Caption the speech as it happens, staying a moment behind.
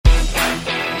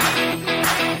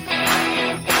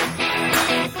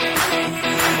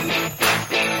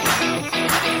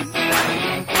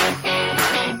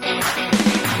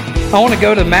I want to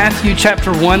go to Matthew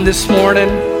chapter 1 this morning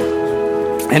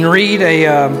and read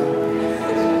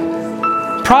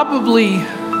probably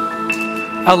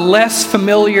a less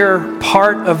familiar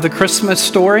part of the Christmas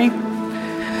story.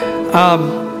 We're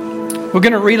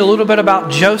going to read a little bit about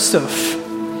Joseph.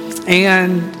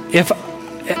 And if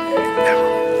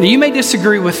you may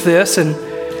disagree with this, and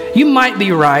you might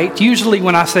be right. Usually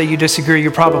when I say you disagree,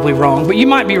 you're probably wrong. But you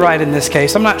might be right in this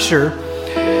case. I'm not sure.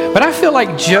 But I feel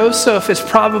like Joseph is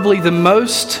probably the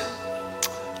most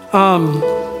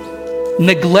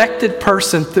neglected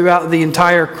person throughout the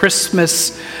entire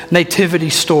Christmas nativity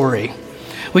story.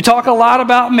 We talk a lot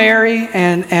about Mary,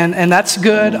 and that's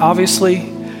good. Obviously,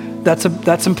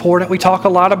 that's important. We talk a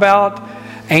lot about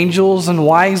angels and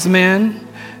wise men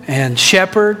and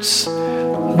shepherds.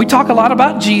 We talk a lot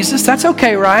about Jesus. That's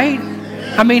okay, right?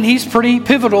 I mean, he's pretty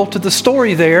pivotal to the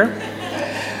story there.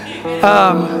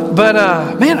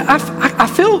 Man, I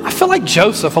feel like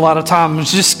Joseph a lot of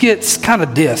times just gets kind of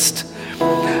dissed.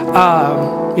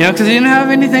 Because he didn't have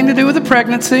anything to do with the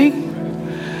pregnancy.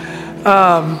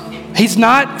 He's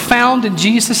not found in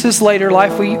Jesus' later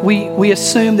life. We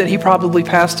assume that he probably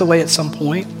passed away at some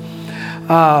point.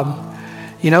 But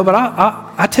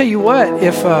I tell you what,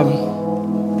 if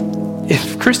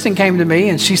Kristen came to me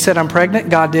and she said, I'm pregnant,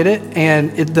 God did it,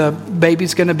 and the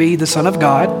baby's going to be the Son of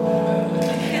God,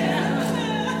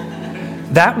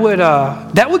 that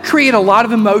would create a lot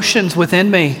of emotions within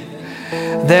me.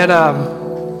 That,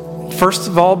 first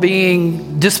of all,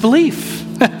 being disbelief.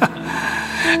 But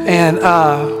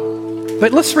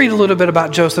let's read a little bit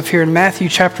about Joseph here in Matthew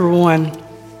chapter 1,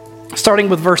 starting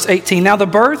with verse 18. Now the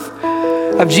birth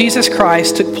of Jesus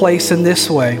Christ took place in this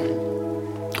way.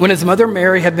 When his mother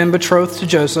Mary had been betrothed to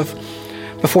Joseph,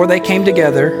 before they came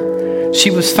together, she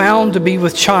was found to be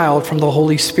with child from the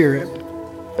Holy Spirit.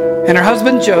 And her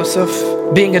husband Joseph,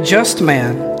 being a just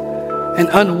man and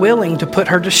unwilling to put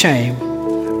her to shame,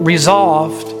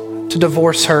 resolved to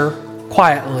divorce her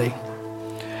quietly.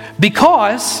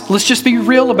 Because, let's just be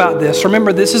real about this.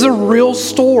 Remember, this is a real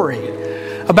story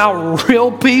about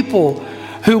real people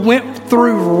who went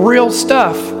through real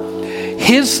stuff.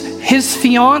 His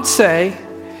fiance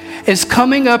is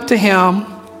coming up to him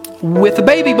with a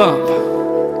baby bump.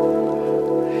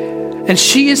 And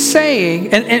she is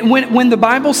saying, and when the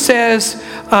Bible says,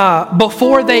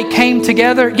 before they came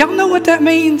together, y'all know what that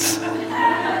means?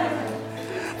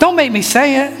 Don't make me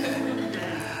say it.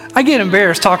 I get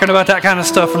embarrassed talking about that kind of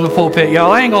stuff from the pulpit,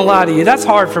 y'all. I ain't gonna lie to you. That's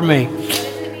hard for me.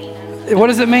 What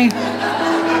does it mean?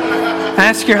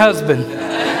 Ask your husband.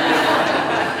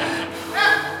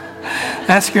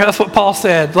 Ask your husband what Paul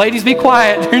said. Ladies, be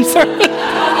quiet during service.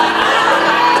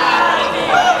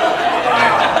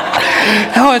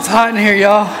 Oh, it's hot in here,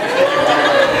 y'all.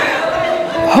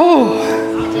 Oh,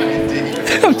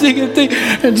 I'm digging deep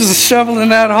and just shoveling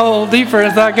that hole deeper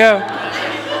as I go.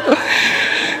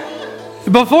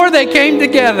 Before they came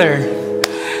together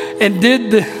and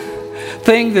did the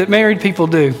thing that married people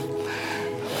do,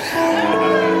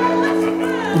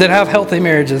 that have healthy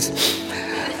marriages.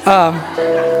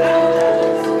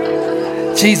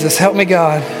 Jesus, help me,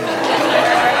 God.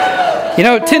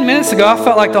 10 minutes ago, I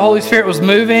felt like the Holy Spirit was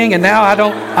moving, and now I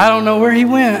don't know where he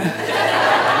went.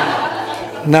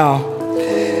 No.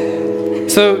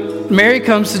 So Mary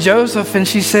comes to Joseph, and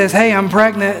she says, hey, I'm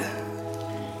pregnant.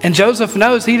 And Joseph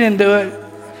knows he didn't do it.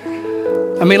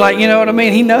 I mean, you know what I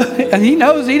mean? He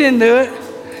knows he didn't do it.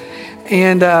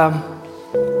 And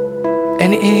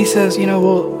he says,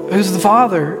 well, who's the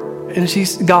father? And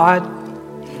she's God.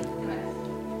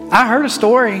 I heard a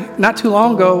story not too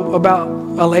long ago about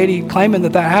a lady claiming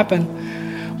that happened,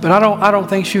 but I don't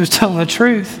think she was telling the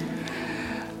truth.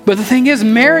 But the thing is,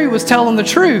 Mary was telling the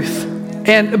truth,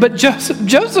 but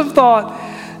Joseph thought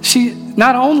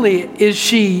not only is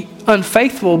she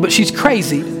unfaithful, but she's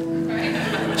crazy.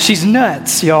 She's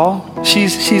nuts, y'all.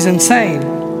 She's insane.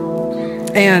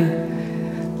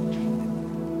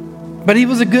 But he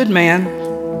was a good man,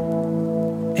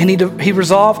 and he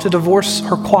resolved to divorce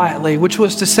her quietly, which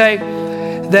was to say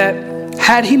that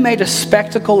had he made a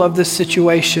spectacle of this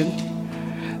situation,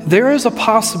 there is a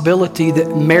possibility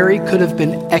that Mary could have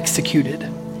been executed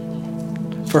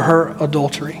for her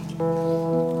adultery.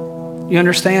 You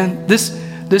understand?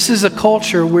 This is a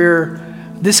culture where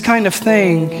this kind of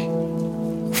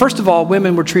thing, first of all,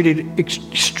 women were treated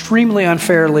extremely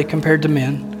unfairly compared to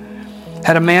men.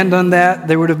 Had a man done that,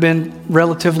 there would have been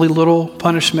relatively little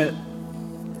punishment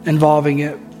involving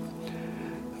it.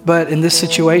 But in this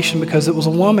situation, because it was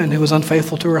a woman who was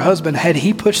unfaithful to her husband, had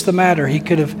he pushed the matter,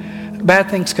 bad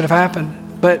things could have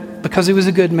happened. But because he was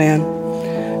a good man,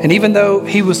 And even though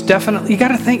he was definitely, you got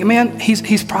to think, man,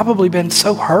 he's probably been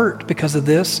so hurt because of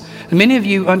this. And many of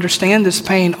you understand this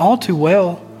pain all too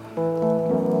well.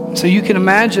 So you can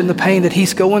imagine the pain that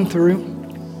he's going through.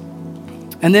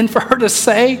 And then for her to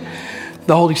say,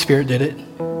 the Holy Spirit did it.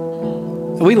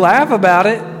 We laugh about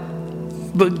it,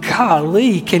 but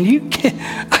golly,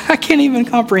 I can't even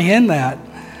comprehend that.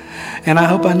 And I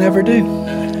hope I never do.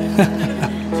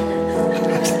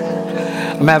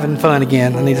 I'm having fun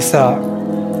again. I need to stop.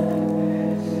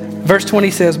 Verse 20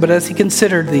 says, but as he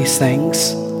considered these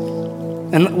things,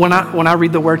 and when I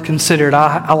read the word considered,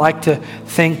 I like to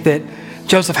think that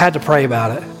Joseph had to pray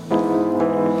about it.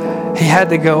 He had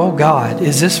to go, oh God,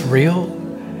 is this real?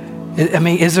 I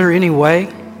mean, is there any way?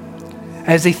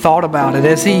 As he thought about it,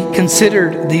 as he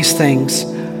considered these things,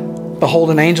 behold,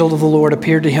 an angel of the Lord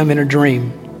appeared to him in a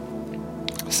dream,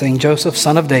 saying, Joseph,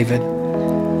 son of David,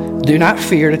 do not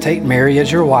fear to take Mary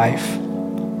as your wife,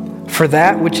 for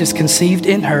that which is conceived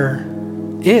in her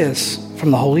is from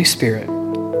the Holy Spirit.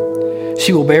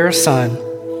 She will bear a son,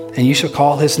 and you shall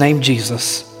call his name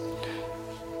Jesus,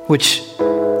 which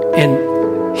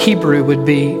in Hebrew would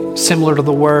be similar to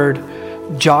the word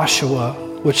Joshua,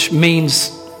 which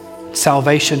means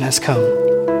salvation has come.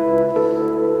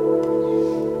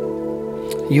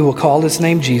 You will call his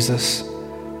name Jesus,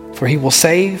 for he will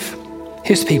save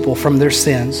his people from their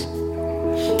sins.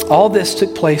 All this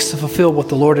took place to fulfill what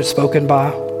the Lord had spoken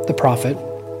by the prophet.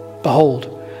 Behold,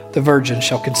 the virgin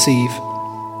shall conceive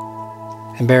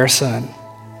and bear a son,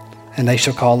 and they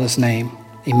shall call his name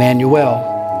Emmanuel,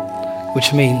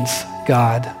 which means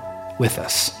God with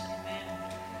us.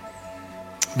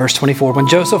 Verse 24, when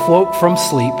Joseph woke from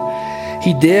sleep,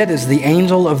 he did as the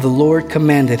angel of the Lord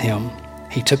commanded him.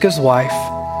 He took his wife,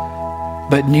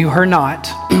 but knew her not.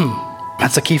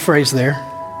 That's a key phrase there.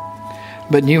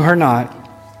 But knew her not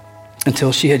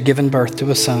until she had given birth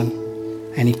to a son,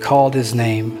 and he called his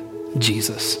name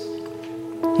Jesus.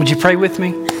 Would you pray with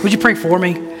me? Would you pray for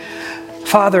me?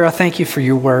 Father, I thank you for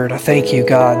your word. I thank you,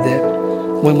 God, that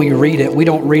when we read it, we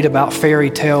don't read about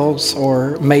fairy tales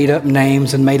or made up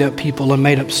names and made up people and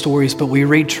made up stories, but we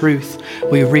read truth.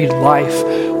 We read life.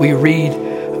 We read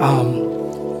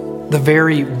the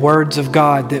very words of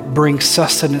God that bring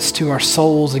sustenance to our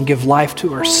souls and give life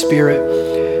to our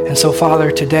spirit. And so,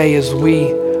 Father, today as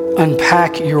we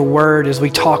unpack your word, as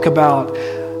we talk about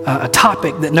a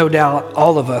topic that no doubt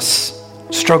all of us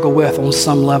struggle with on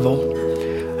some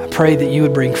level, I pray that you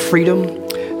would bring freedom,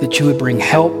 that you would bring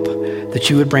help, that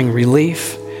you would bring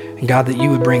relief, and God, that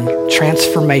you would bring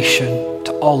transformation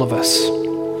to all of us.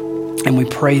 And we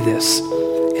pray this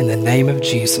in the name of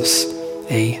Jesus.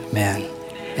 Amen.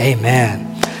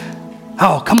 Amen.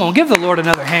 Oh, come on, give the Lord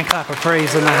another hand clap of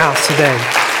praise in the house today.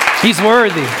 He's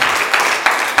worthy.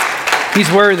 He's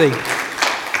worthy.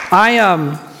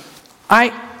 I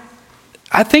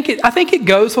think it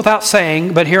goes without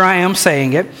saying, but here I am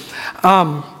saying it.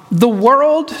 The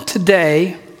world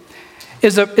today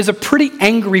is a pretty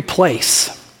angry place.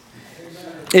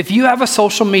 If you have a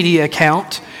social media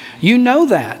account, you know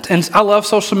that. And I love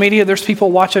social media. There's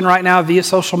people watching right now via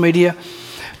social media.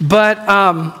 But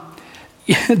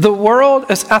the world,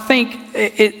 I think,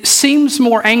 it seems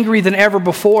more angry than ever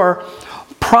before,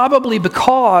 probably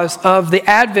because of the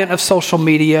advent of social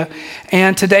media.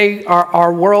 And today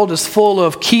our world is full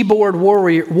of keyboard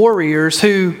warriors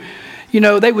who,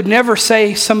 they would never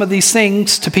say some of these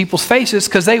things to people's faces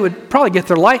because they would probably get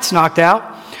their lights knocked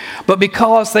out. But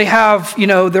because they have,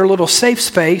 their little safe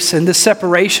space and this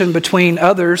separation between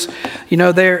others,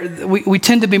 we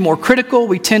tend to be more critical.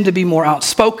 We tend to be more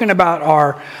outspoken about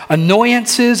our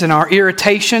annoyances and our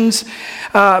irritations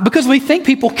because we think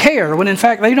people care when in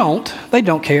fact they don't. They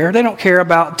don't care. They don't care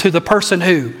about to the person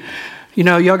who.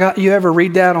 You ever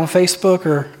read that on Facebook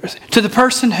or to the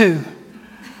person who?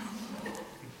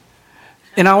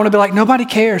 And I want to be like, nobody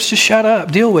cares. Just shut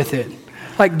up. Deal with it.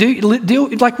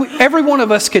 Every one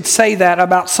of us could say that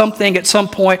about something at some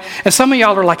point. And some of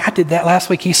y'all are like, I did that last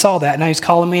week. He saw that. Now he's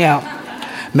calling me out.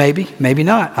 Maybe, maybe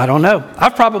not. I don't know.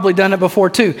 I've probably done it before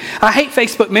too. I hate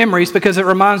Facebook memories because it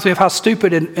reminds me of how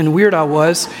stupid and weird I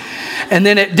was. And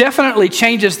then it definitely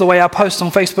changes the way I post on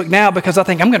Facebook now because I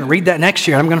think I'm going to read that next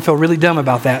year. I'm going to feel really dumb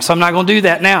about that. So I'm not going to do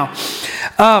that now.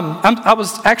 I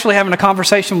was actually having a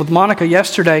conversation with Monica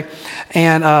yesterday.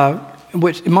 And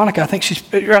Monica, I think she's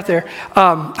right there.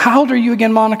 How old are you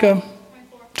again, Monica?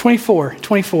 24.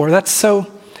 24. That's so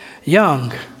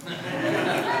young.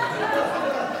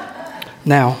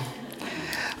 Now,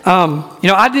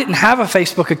 I didn't have a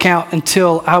Facebook account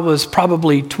until I was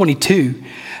probably 22.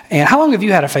 And how long have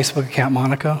you had a Facebook account,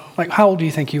 Monica? Like, how old do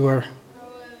you think you were? I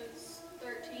was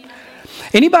 13.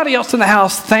 Anybody else in the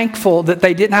house thankful that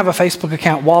they didn't have a Facebook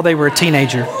account while they were a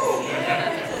teenager?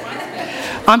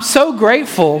 I'm so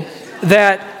grateful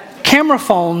that camera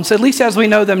phones, at least as we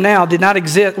know them now, did not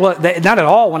exist. Well, not at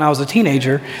all when I was a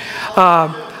teenager.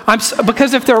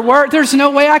 Because if there were, there's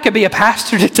no way I could be a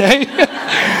pastor today.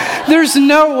 There's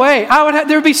no way.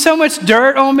 There would be so much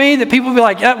dirt on me that people would be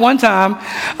like, at one time.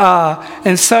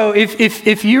 And so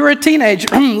if you were a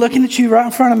teenager, looking at you right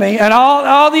in front of me, and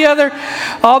all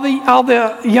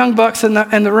the young bucks in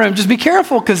the room, just be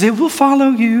careful because it will follow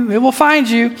you. It will find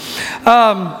you.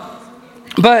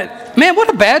 But man, what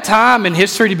a bad time in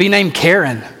history to be named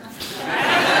Karen.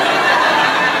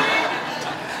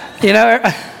 You know,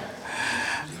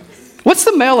 what's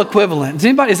the male equivalent?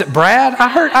 Is it Brad?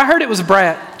 I heard it was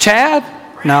Brad. Chad?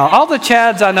 No, all the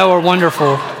Chads I know are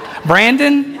wonderful.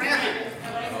 Brandon?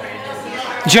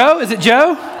 Joe? Is it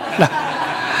Joe?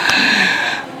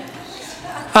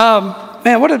 No.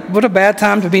 Man, what a bad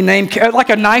time to be named like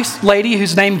a nice lady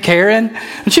who's named Karen.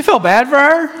 Don't you feel bad for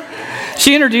her?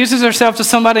 She introduces herself to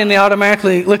somebody and they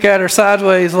automatically look at her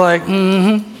sideways like,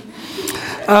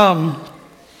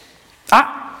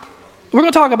 We're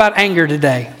going to talk about anger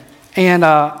today. And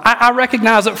I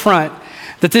recognize up front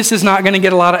that this is not going to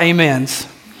get a lot of amens.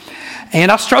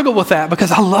 And I struggle with that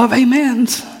because I love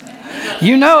amens.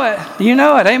 You know it.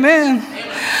 Amen.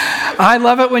 I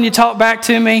love it when you talk back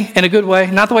to me in a good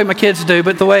way. Not the way my kids do,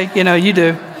 but the way, you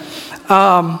do.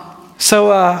 I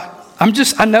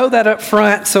know that up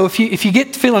front. So if you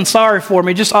get feeling sorry for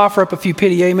me, just offer up a few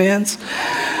pity amens.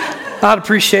 I'd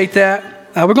appreciate that.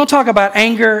 We're going to talk about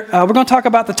anger. We're going to talk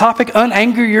about the topic,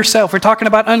 unanger yourself. We're talking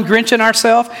about ungrinching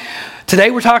ourselves.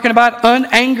 Today we're talking about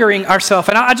unangering ourselves.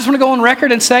 And I just want to go on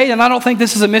record and say, and I don't think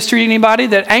this is a mystery to anybody,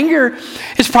 that anger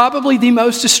is probably the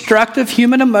most destructive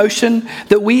human emotion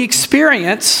that we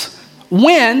experience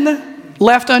when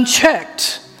left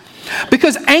unchecked.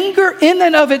 Because anger in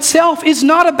and of itself is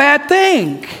not a bad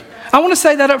thing. I want to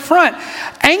say that up front.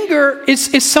 Anger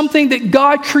is something that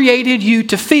God created you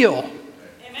to feel.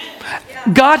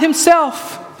 God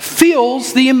himself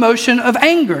feels the emotion of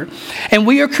anger. And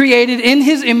we are created in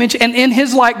his image and in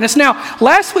his likeness. Now,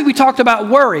 last week we talked about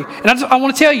worry. And I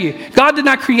want to tell you, God did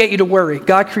not create you to worry.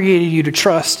 God created you to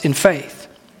trust in faith.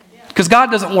 Because God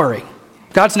doesn't worry.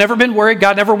 God's never been worried.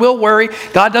 God never will worry.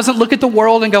 God doesn't look at the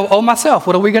world and go, oh, myself,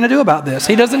 what are we going to do about this?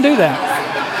 He doesn't do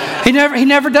that. He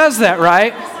never does that,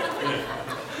 right?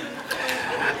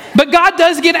 But God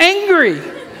does get angry.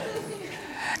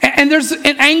 And there's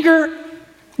an anger,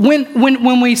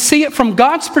 when we see it from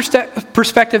God's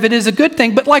perspective, it is a good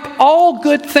thing. But like all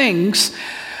good things,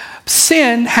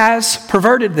 sin has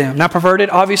perverted them. Now, perverted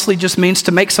obviously just means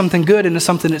to make something good into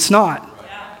something it's not.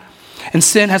 And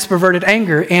sin has perverted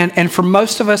anger. And for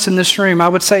most of us in this room, I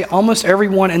would say almost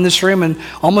everyone in this room and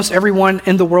almost everyone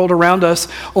in the world around us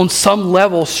on some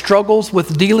level struggles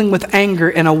with dealing with anger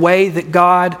in a way that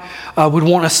God would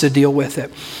want us to deal with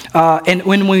it. And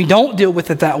when we don't deal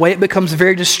with it that way, it becomes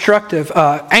very destructive.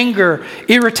 Anger,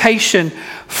 irritation,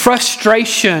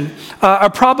 frustration are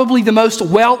probably the most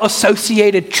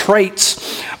well-associated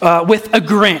traits with a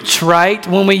Grinch, right?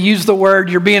 When we use the word,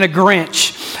 you're being a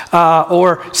Grinch,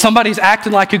 or somebody's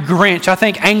acting like a Grinch. I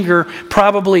think anger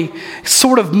probably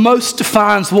sort of most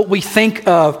defines what we think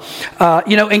of.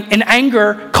 And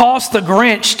anger caused the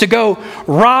Grinch to go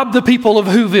rob the people of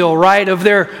Whoville, right? Of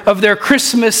their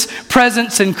Christmas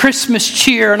presents and Christmas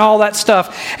cheer and all that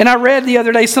stuff. And I read the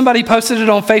other day, somebody posted it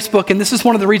on Facebook, and this is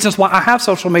one of the reasons why I have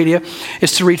social media,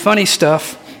 is to read funny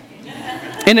stuff.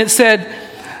 And it said,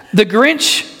 the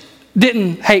Grinch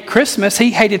didn't hate Christmas,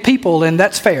 he hated people, and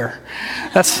that's fair.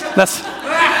 That's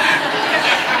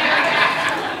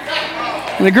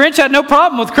And the Grinch had no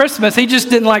problem with Christmas. He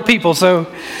just didn't like people, so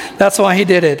that's why he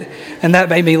did it. And that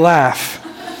made me laugh.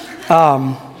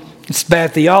 It's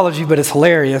bad theology, but it's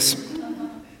hilarious.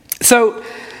 So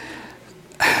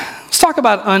let's talk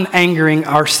about unangering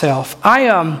ourselves. I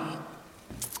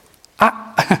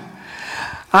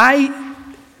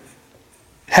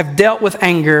have dealt with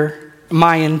anger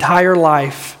my entire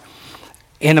life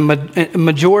in a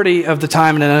majority of the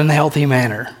time in an unhealthy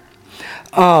manner.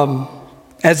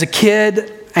 As a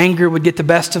kid, anger would get the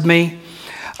best of me.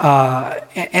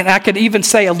 And I could even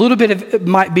say a little bit of it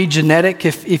might be genetic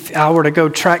if I were to go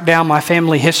track down my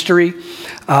family history.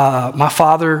 My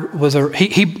father was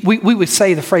we would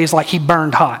say the phrase like he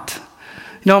burned hot. You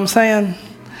know what I'm saying?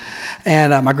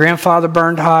 And my grandfather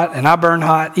burned hot, and I burned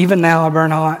hot. Even now I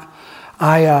burn hot.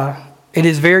 It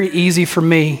is very easy for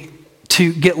me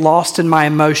to get lost in my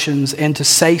emotions and to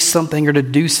say something or to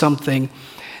do something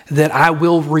that I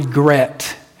will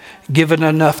regret given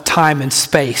enough time and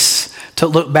space to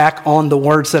look back on the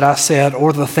words that I said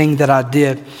or the thing that I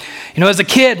did. You know, as a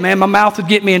kid, man, my mouth would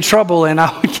get me in trouble, and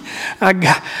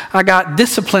I got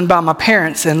disciplined by my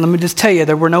parents. And let me just tell you,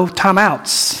 there were no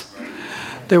timeouts.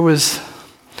 There was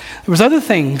other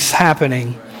things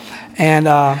happening. And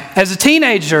as a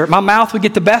teenager, my mouth would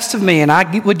get the best of me, and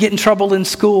I would get in trouble in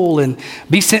school and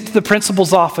be sent to the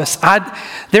principal's office.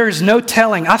 There is no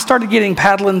telling. I started getting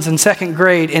paddlings in second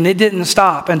grade, and it didn't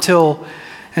stop until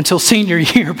senior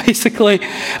year, basically.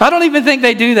 I don't even think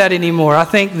they do that anymore. I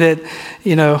think that,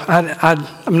 you know,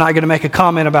 I'm not going to make a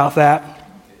comment about that,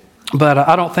 but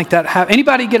I don't think that happens.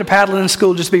 Anybody get a paddling in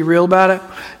school? Just be real about it.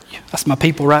 That's my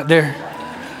people right there.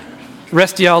 The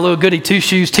rest of y'all, little goody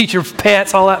two-shoes, teacher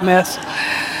pets, all that mess.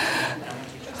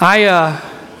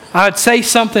 I'd say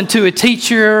something to a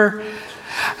teacher.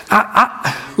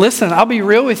 Listen, I'll be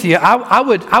real with you.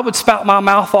 I would spout my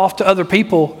mouth off to other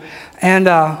people, and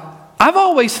I've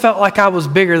always felt like I was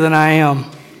bigger than I am.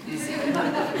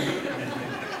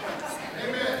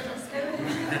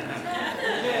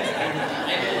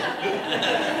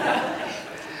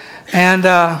 And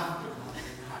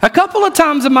a couple of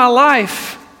times in my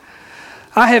life,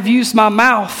 I have used my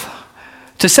mouth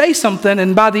to say something,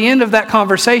 and by the end of that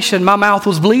conversation, my mouth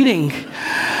was bleeding.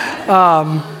 What?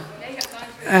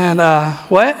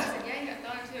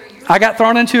 I got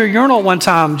thrown into a urinal one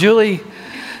time. Julie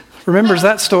remembers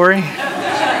that story.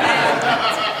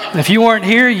 If you weren't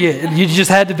here, you just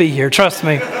had to be here. Trust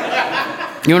me.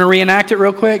 You want to reenact it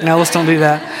real quick? No, let's don't do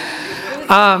that.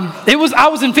 I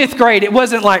was in 5th grade. It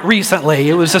wasn't like recently.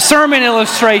 It was a sermon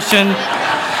illustration.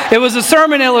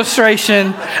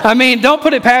 I mean, don't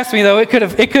put it past me though. It could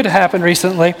have happened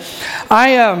recently.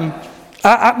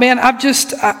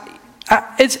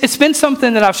 It's been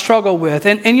something that I've struggled with.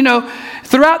 And you know,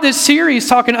 throughout this series,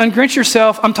 talking Ungrinch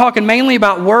Yourself, I'm talking mainly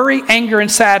about worry, anger,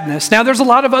 and sadness. Now, there's a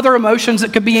lot of other emotions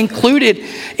that could be included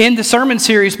in the sermon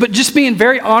series, but just being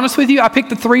very honest with you, I picked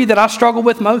the 3 that I struggle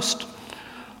with most.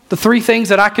 The 3 things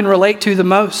that I can relate to the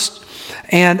most.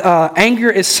 And anger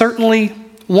is certainly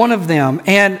one of them.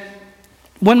 And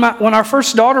when our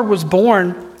first daughter was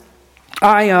born,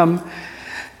 I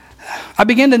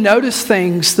began to notice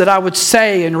things that I would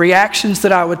say and reactions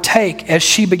that I would take as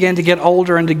she began to get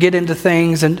older and to get into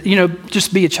things and, you know,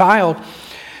 just be a child.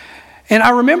 And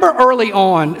I remember early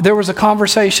on, there was a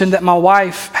conversation that my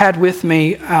wife had with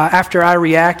me after I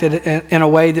reacted in a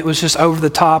way that was just over the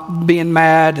top, being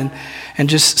mad and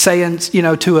just saying, you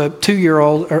know, to a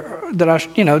 2-year-old that I,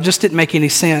 you know, just didn't make any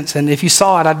sense. And if you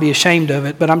saw it, I'd be ashamed of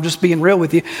it. But I'm just being real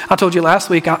with you. I told you last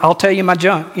week, I'll tell you my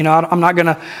junk. You know, I'm not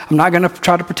gonna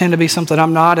try to pretend to be something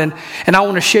I'm not. And I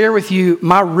want to share with you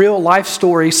my real life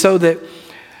story so that,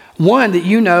 one, that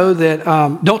you know that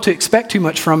don't to expect too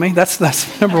much from me. That's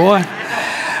number one.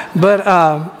 But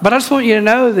I just want you to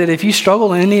know that if you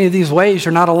struggle in any of these ways,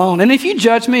 you're not alone. And if you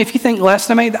judge me, if you think less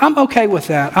than me, I'm okay with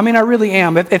that. I mean, I really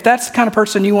am. If that's the kind of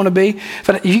person you want to be,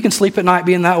 if you can sleep at night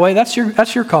being that way, that's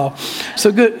your call.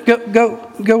 So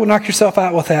go knock yourself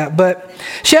out with that. But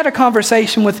she had a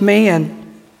conversation with me,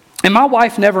 and my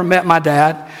wife never met my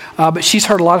dad, but she's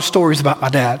heard a lot of stories about my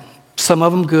dad. Some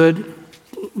of them good,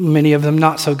 many of them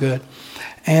not so good.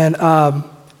 And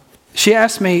she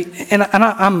asked me, and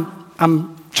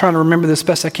I'm trying to remember this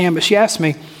best I can, but she asked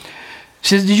me,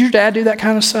 she said, "Did your dad do that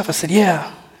kind of stuff?" I said,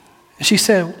 "Yeah." And she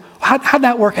said, how'd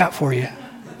that work out for you?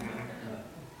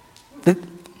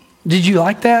 Did you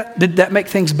like that? Did that make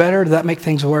things better? Did that make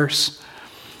things worse?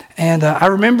 And I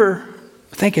remember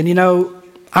thinking, you know,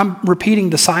 I'm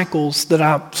repeating the cycles that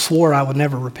I swore I would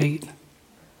never repeat.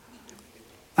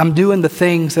 I'm doing the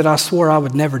things that I swore I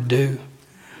would never do.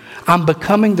 I'm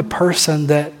becoming the person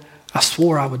that I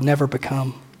swore I would never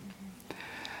become.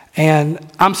 And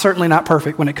I'm certainly not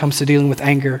perfect when it comes to dealing with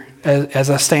anger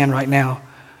as I stand right now.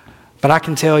 But I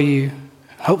can tell you,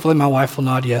 hopefully my wife will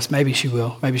nod yes. Maybe she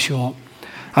will. Maybe she won't.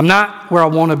 I'm not where I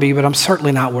want to be, but I'm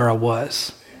certainly not where I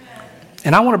was.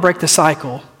 And I want to break the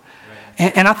cycle.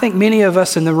 And I think many of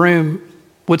us in the room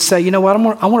would say, you know what,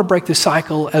 I want to break this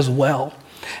cycle as well.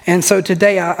 And so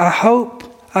today, I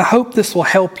hope this will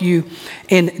help you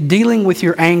in dealing with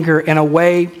your anger in a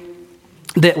way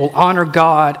that will honor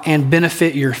God and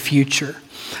benefit your future.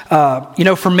 You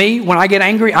know, for me, when I get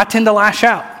angry, I tend to lash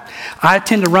out. I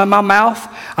tend to run my mouth.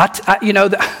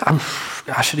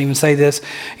 I shouldn't even say this.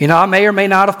 I may or may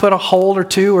not have put a hole or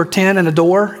 2 or 10 in a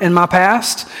door in my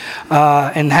past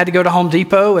and had to go to Home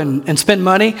Depot and spend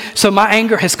money. So my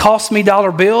anger has cost me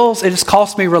dollar bills. It has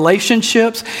cost me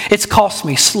relationships. It's cost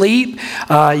me sleep.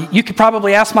 You could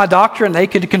probably ask my doctor and they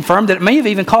could confirm that it may have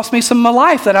even cost me some of my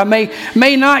life that I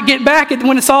may not get back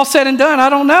when it's all said and done. I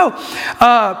don't know.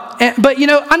 But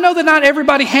I know that not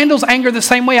everybody handles anger the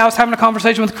same way. I was having a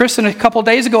conversation with Kristen a couple of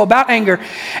days ago about anger.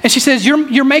 And she says,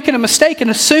 you're making a mistake in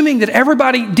assuming that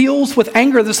everybody deals with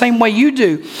anger the same way you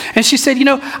do. And she said,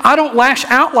 I don't lash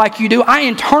out like you do. I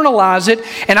internalize it,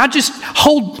 and I just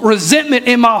hold resentment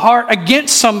in my heart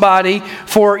against somebody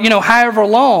for, however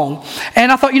long.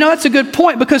 And I thought, that's a good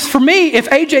point, because for me, if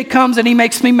AJ comes and he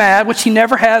makes me mad, which he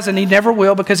never has and he never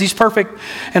will because he's perfect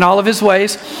in all of his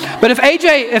ways. But if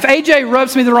AJ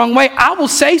rubs me the wrong way, I will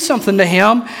say something to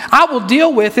him. I will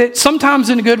deal with it, sometimes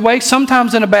in a good way,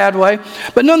 sometimes in a bad way.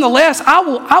 But nonetheless, I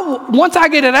will. Once I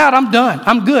get it out, I'm done.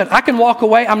 I'm good. I can walk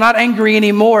away. I'm not angry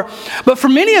anymore. But for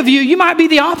many of you, you might be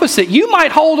the opposite. You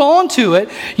might hold on to it.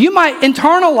 You might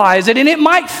internalize it, and it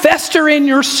might fester in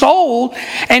your soul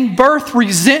and birth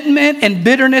resentment and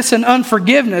bitterness and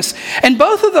unforgiveness. And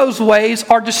both of those ways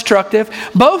are destructive.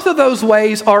 Both of those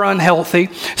ways are unhealthy.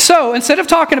 So instead of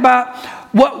talking about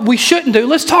what we shouldn't do,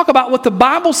 let's talk about what the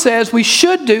Bible says we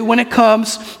should do when it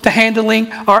comes to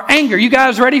handling our anger. You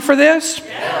guys ready for this?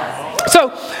 Yes. So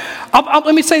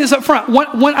let me say this up front.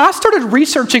 When I started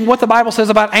researching what the Bible says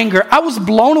about anger, I was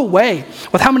blown away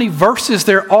with how many verses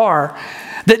there are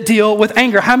that deal with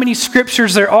anger, how many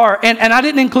scriptures there are. And I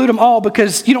didn't include them all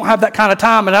because you don't have that kind of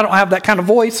time and I don't have that kind of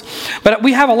voice. But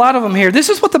we have a lot of them here. This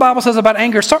is what the Bible says about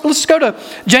anger. Let's go to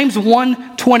James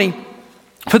 1:20.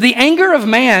 For the anger of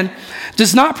man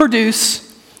does not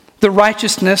produce the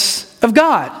righteousness of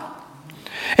God.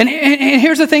 And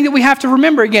here's the thing that we have to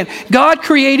remember again. God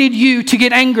created you to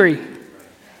get angry.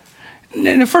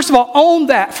 And first of all, own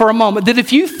that for a moment. That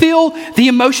if you feel the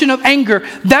emotion of anger,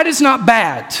 that is not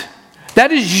bad.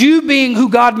 That is you being who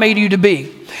God made you to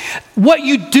be. What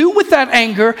you do with that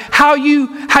anger, how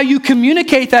you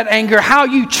communicate that anger, how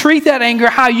you treat that anger,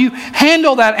 how you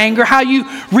handle that anger, how you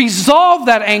resolve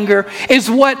that anger is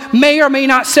what may or may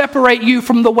not separate you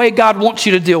from the way God wants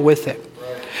you to deal with it.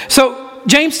 Right. So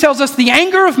James tells us the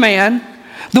anger of man,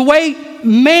 the way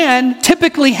man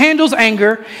typically handles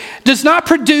anger, does not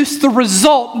produce the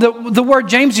result. The word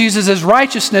James uses is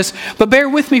righteousness, but bear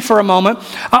with me for a moment.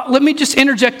 Let me just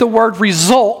interject the word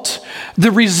result,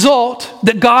 the result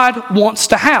that God wants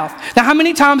to have. Now, how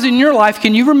many times in your life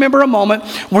can you remember a moment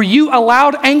where you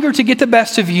allowed anger to get the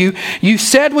best of you? You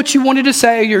said what you wanted to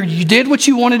say, or you did what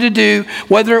you wanted to do,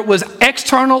 whether it was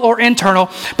external or internal,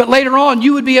 but later on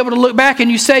you would be able to look back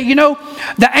and you say,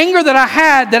 the anger that I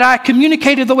had, that I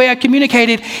communicated the way I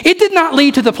communicated, it did not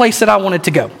lead to the place that I wanted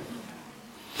to go.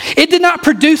 It did not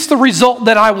produce the result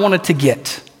that I wanted to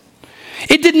get.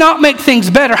 It did not make things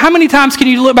better. How many times can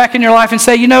you look back in your life and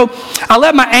say, I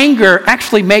let my anger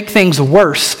actually make things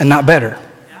worse and not better?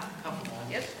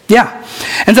 Yeah.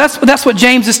 And that's what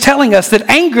James is telling us, that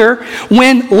anger,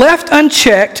 when left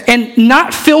unchecked and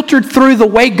not filtered through the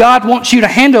way God wants you to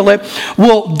handle it,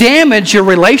 will damage your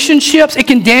relationships. It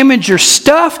can damage your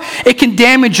stuff. It can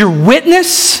damage your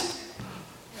witness.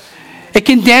 It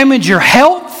can damage your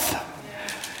health.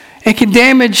 It can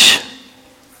damage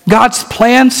God's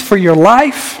plans for your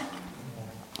life.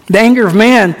 The anger of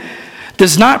man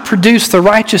does not produce the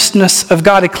righteousness of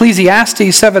God.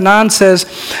 Ecclesiastes 7:9 says,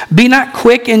 "Be not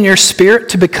quick in your spirit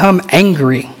to become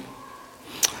angry,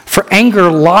 for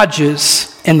anger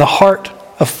lodges in the heart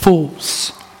of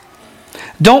fools."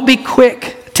 Don't be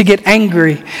quick to get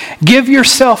angry. Give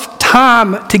yourself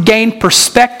time to gain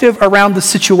perspective around the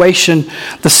situation.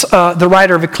 The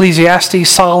writer of Ecclesiastes,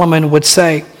 Solomon, would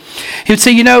say. He would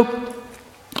say,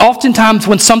 oftentimes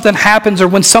when something happens or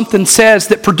when something says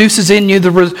that produces in you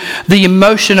the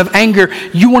emotion of anger,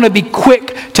 you want to be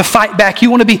quick to fight back. You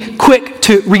want to be quick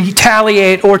to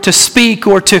retaliate or to speak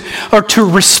or to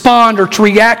respond or to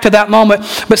react to that moment.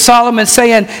 But Solomon's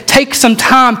saying, take some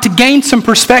time to gain some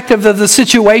perspective of the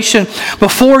situation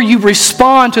before you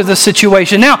respond to the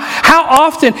situation. Now, how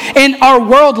often in our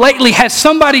world lately has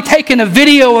somebody taken a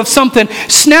video of something,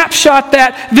 snapshot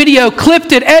that video,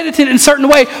 clipped it, edited it in a certain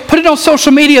way, put it on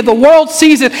social media, the world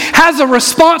sees it, has a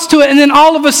response to it, and then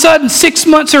all of a sudden, 6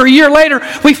 months or a year later,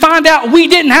 we find out we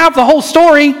didn't have the whole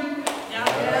story.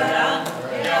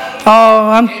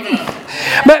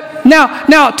 But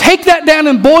now take that down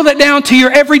and boil it down to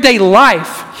your everyday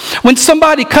life. when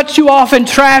somebody cuts you off in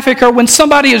traffic, or when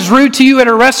somebody is rude to you at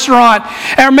a restaurant,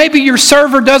 or maybe your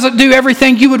server doesn't do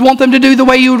everything you would want them to do the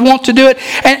way you would want to do it,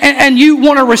 and you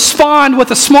want to respond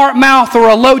with a smart mouth or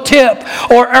a low tip,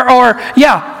 or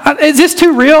is this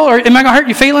too real, or am I going to hurt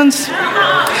your feelings?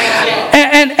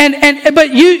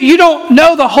 But you don't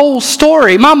know the whole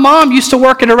story. My mom used to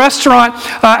work at a restaurant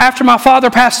after my father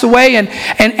passed away, and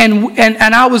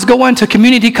I was going to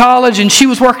community college, and she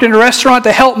was working at a restaurant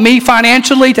to help me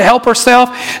financially, to help herself,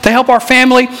 to help our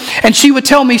family. And she would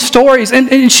tell me stories,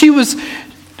 and she was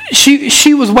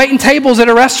waiting tables at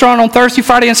a restaurant on Thursday,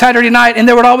 Friday, and Saturday night, and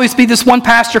there would always be this one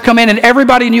pastor come in, and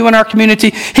everybody knew in our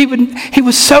community he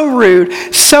was so rude,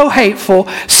 so hateful,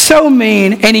 so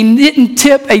mean, and he didn't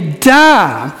tip a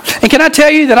dime. And can I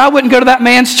tell you that I wouldn't go to that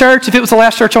man's church if it was the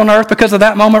last church on earth because of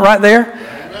that moment right there?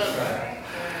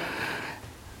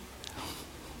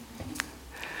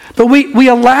 But we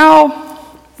allow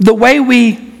the way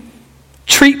we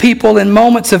treat people in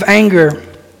moments of anger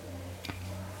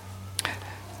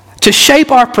to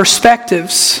shape our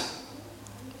perspectives.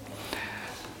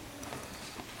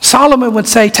 Solomon would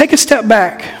say, take a step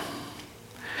back.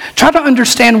 Try to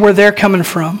understand where they're coming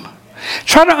from.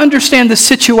 Try to understand the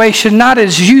situation not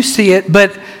as you see it,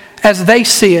 but as they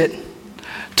see it,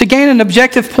 to gain an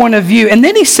objective point of view. And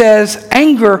then he says,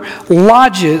 anger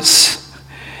lodges.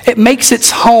 It makes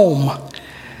its home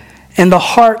in the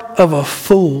heart of a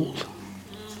fool.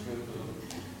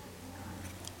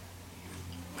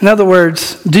 In other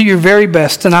words, do your very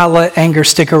best to not let anger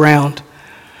stick around,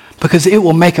 because it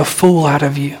will make a fool out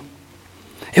of you.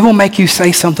 It will make you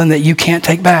say something that you can't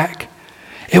take back.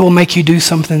 It will make you do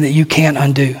something that you can't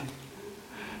undo.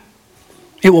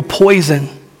 It will poison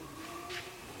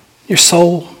your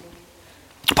soul.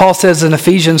 Paul says in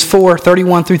Ephesians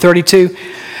 4:31 through 32,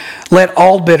 let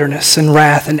all bitterness and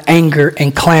wrath and anger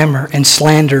and clamor and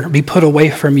slander be put away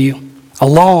from you,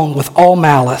 along with all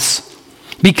malice.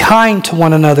 Be kind to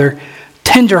one another,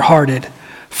 tender-hearted,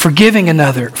 forgiving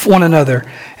one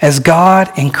another, as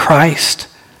God in Christ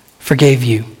forgave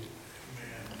you.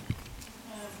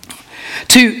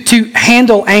 To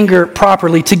handle anger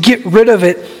properly, to get rid of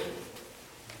it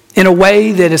in a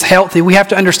way that is healthy, we have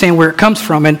to understand where it comes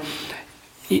from. And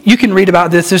you can read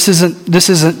about this. This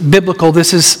isn't biblical.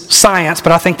 This is science,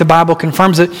 but I think the Bible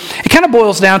confirms it. It kind of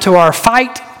boils down to our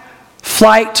fight,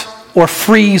 flight, or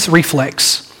freeze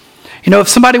reflex. You know, if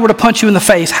somebody were to punch you in the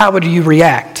face, how would you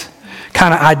react?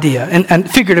 Kind of idea. And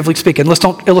figuratively speaking, let's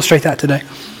don't illustrate that today.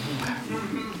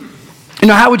 You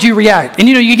know, how would you react? And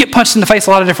you know, you get punched in the face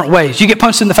a lot of different ways. You get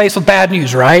punched in the face with bad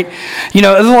news, right? You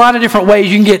know, there's a lot of different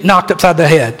ways you can get knocked upside the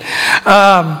head.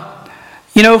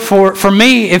 You know, for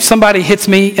me, if somebody hits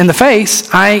me in the face,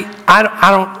 I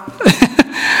don't...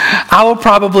 I will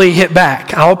probably hit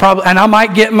back. And I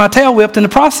might get my tail whipped in the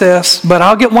process, but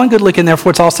I'll get one good lick in there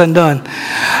before it's all said and done.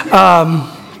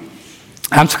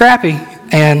 I'm scrappy,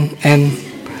 and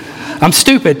I'm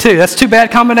stupid too. That's two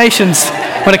bad combinations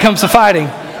when it comes to fighting.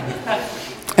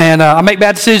 And I make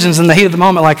bad decisions in the heat of the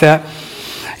moment like that.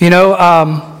 You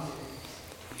know,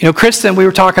 Kristen, we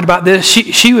were talking about this.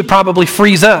 She would probably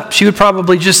freeze up. She would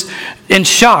probably just in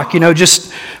shock,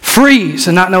 just freeze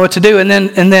and not know what to do. And then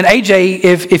AJ,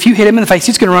 if you hit him in the face,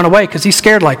 he's going to run away because he's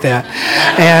scared like that.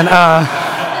 And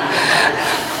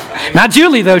not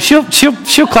Julie though.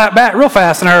 She'll clap back real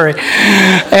fast in a hurry.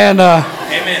 And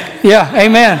amen. Yeah,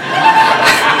 amen.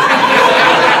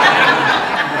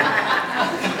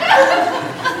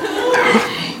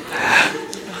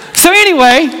 So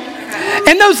anyway,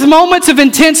 in those moments of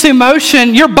intense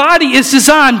emotion, your body is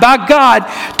designed by God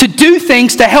to do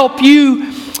things to help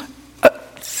you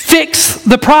fix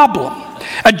the problem.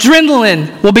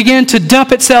 Adrenaline will begin to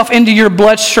dump itself into your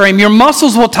bloodstream. Your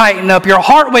muscles will tighten up. Your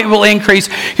heart rate will increase.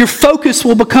 Your focus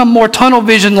will become more tunnel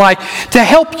vision-like to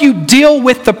help you deal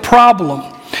with the problem,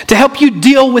 to help you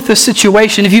deal with the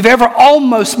situation. If you've ever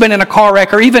almost been in a car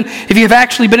wreck, or even if you've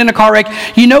actually been in a car wreck,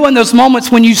 you know in those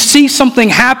moments when you see something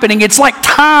happening, it's like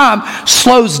time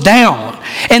slows down.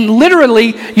 And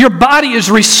literally, your body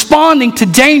is responding to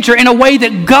danger in a way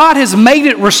that God has made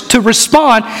it to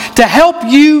respond to help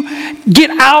you get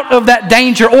out of that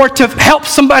danger, or to help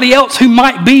somebody else who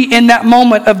might be in that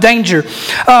moment of danger.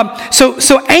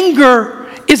 So anger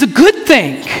is a good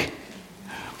thing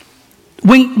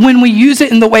when we use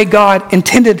it in the way God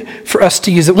intended for us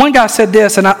to use it. One guy said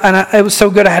this, and it was so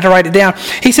good I had to write it down.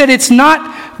 He said, it's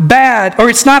not bad, or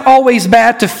it's not always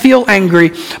bad to feel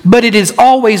angry, but it is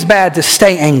always bad to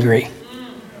stay angry.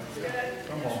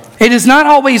 It is not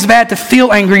always bad to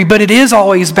feel angry, but it is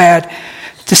always bad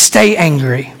to stay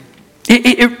angry.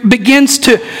 It begins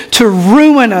to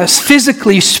ruin us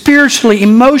physically, spiritually,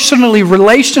 emotionally,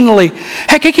 relationally.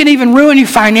 Heck, it can even ruin you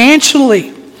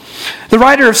financially. The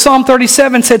writer of Psalm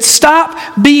 37 said,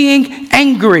 stop being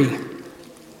angry.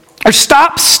 Or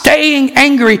stop staying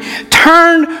angry.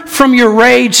 Turn from your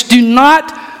rage. Do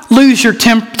not lose your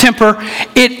temper.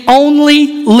 It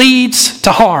only leads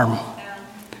to harm.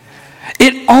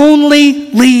 It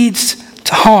only leads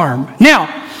to harm. Now,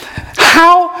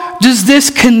 how does this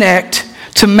connect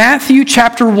to Matthew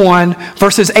chapter 1,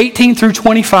 verses 18 through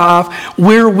 25,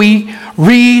 where we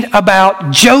read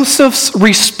about Joseph's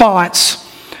response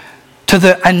to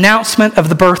the announcement of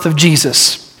the birth of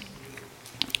Jesus?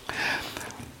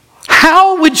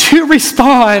 How would you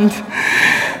respond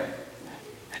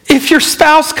if your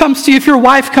spouse comes to you, if your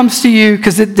wife comes to you,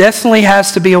 because it definitely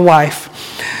has to be a wife.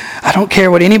 I don't care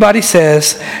what anybody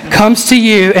says, comes to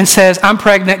you and says, I'm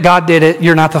pregnant, God did it,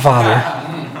 you're not the father.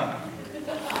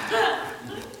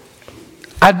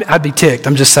 I'd be ticked,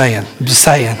 I'm just saying.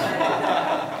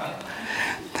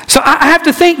 So I have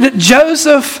to think that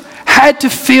Joseph had to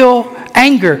feel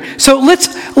anger. So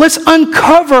let's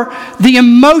uncover the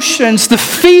emotions, the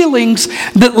feelings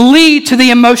that lead to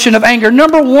the emotion of anger.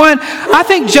 Number one, I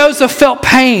think Joseph felt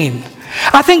pain.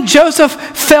 I think Joseph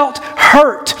felt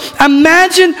hurt.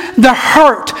 Imagine the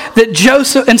hurt that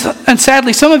Joseph, and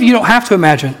sadly, some of you don't have to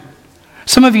imagine.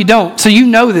 Some of you don't, so you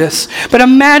know this. But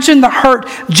imagine the hurt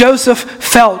Joseph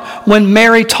felt when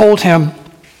Mary told him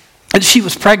that she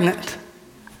was pregnant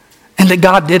and that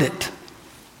God did it.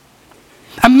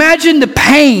 Imagine the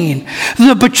pain,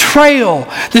 the betrayal,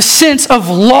 the sense of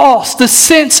loss, the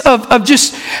sense of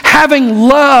just having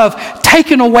love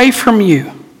taken away from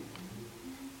you.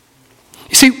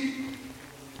 You see,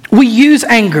 we use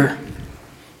anger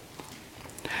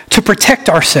to protect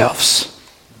ourselves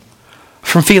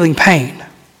from feeling pain.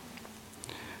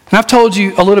 And I've told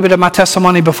you a little bit of my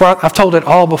testimony before. I've told it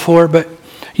all before, but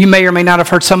you may or may not have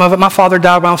heard some of it. My father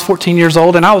died when I was 14 years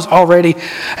old, and I was already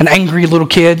an angry little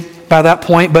kid by that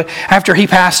point. But after he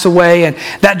passed away, and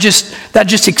that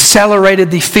just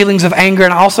accelerated the feelings of anger.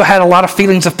 And I also had a lot of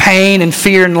feelings of pain and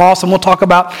fear and loss, and we'll talk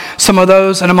about some of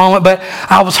those in a moment. But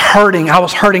I was hurting. I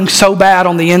was hurting so bad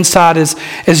on the inside,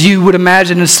 as you would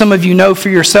imagine. And some of you know for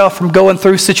yourself from going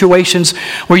through situations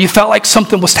where you felt like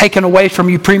something was taken away from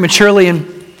you prematurely.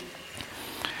 And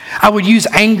I would use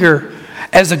anger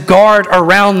as a guard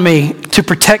around me to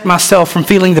protect myself from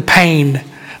feeling the pain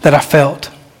that I felt.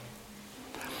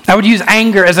 I would use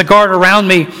anger as a guard around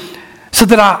me so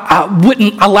that I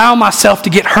wouldn't allow myself to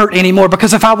get hurt anymore.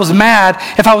 Because if I was mad,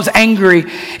 if I was angry,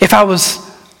 if I was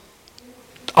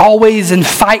always in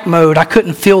fight mode, I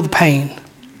couldn't feel the pain.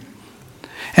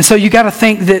 And so you got to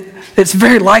think that it's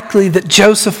very likely that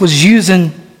Joseph was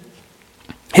using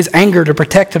his anger to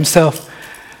protect himself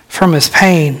from his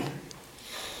pain.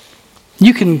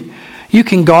 You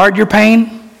can guard your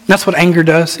pain. That's what anger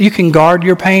does. You can guard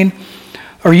your pain,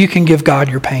 or you can give God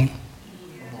your pain.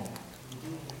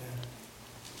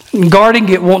 And guarding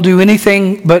it won't do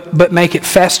anything but make it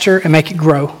fester and make it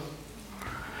grow.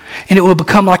 And it will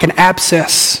become like an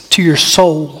abscess to your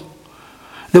soul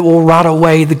that will rot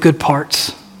away the good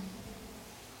parts.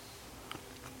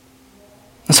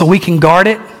 And so we can guard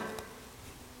it,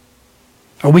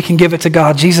 or we can give it to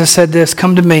God. Jesus said this,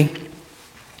 "Come to me,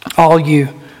 all you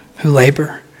who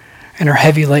labor and are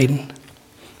heavy laden,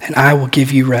 and I will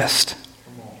give you rest."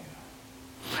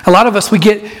 A lot of us, we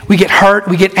get hurt,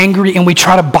 we get angry, and we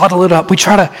try to bottle it up. We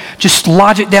try to just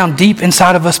lodge it down deep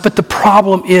inside of us. But the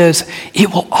problem is,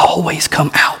 it will always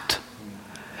come out.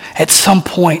 At some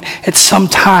point, at some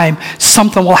time,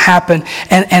 something will happen,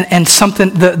 and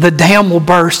something, the dam will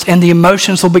burst, and the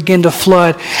emotions will begin to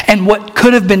flood. And what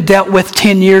could have been dealt with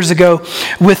 10 years ago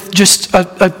with just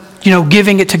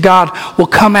giving it to God will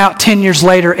come out 10 years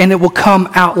later, and it will come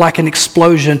out like an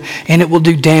explosion, and it will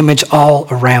do damage all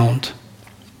around.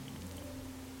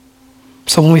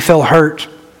 So when we feel hurt,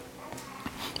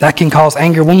 that can cause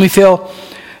anger. When we feel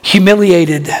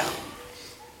humiliated,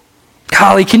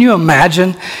 golly, can you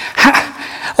imagine?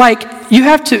 You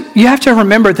have to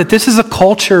remember that this is a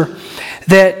culture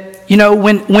that,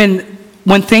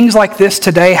 when things like this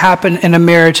today happen in a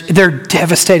marriage, they're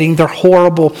devastating, they're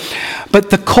horrible. But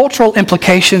the cultural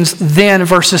implications then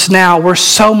versus now were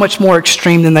so much more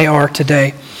extreme than they are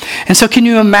today. And so can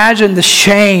you imagine the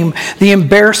shame, the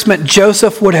embarrassment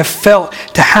Joseph would have felt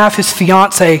to have his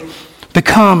fiancée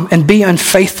become and be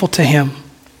unfaithful to him?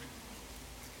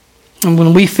 And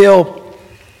when we feel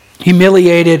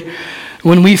humiliated,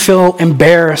 when we feel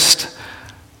embarrassed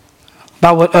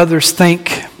by what others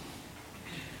think,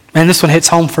 man, this one hits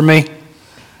home for me.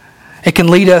 It can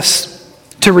lead us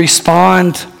to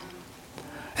respond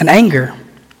and anger.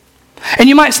 And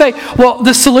you might say, well,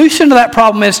 the solution to that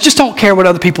problem is just don't care what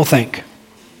other people think.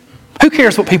 Who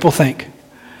cares what people think?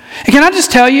 And can I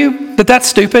just tell you that that's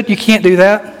stupid? You can't do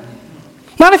that.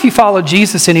 Not if you follow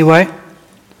Jesus anyway.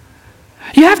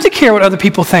 You have to care what other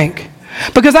people think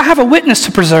because I have a witness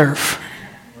to preserve.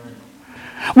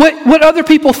 What other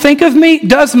people think of me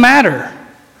does matter.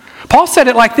 Paul said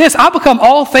it like this, I become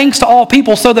all things to all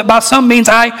people so that by some means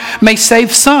I may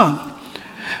save some.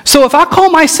 So if I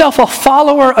call myself a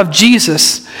follower of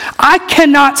Jesus, I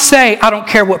cannot say I don't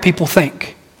care what people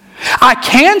think. I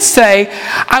can say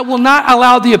I will not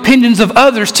allow the opinions of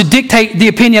others to dictate the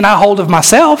opinion I hold of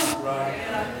myself.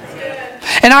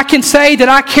 And I can say that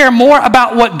I care more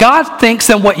about what God thinks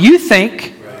than what you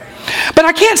think. But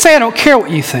I can't say I don't care what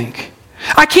you think.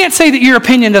 I can't say that your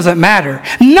opinion doesn't matter.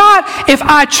 Not if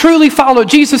I truly follow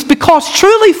Jesus, because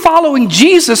truly following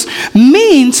Jesus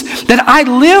means that I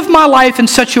live my life in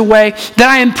such a way that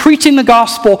I am preaching the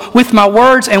gospel with my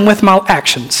words and with my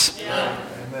actions.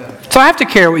 So I have to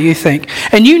care what you think.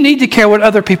 And you need to care what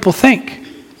other people think.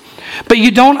 But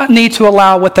you don't need to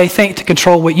allow what they think to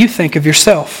control what you think of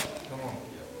yourself.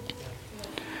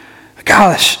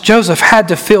 Gosh, Joseph had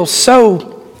to feel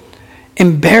so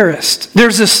embarrassed.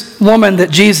 There's this woman that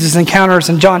Jesus encounters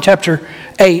in John chapter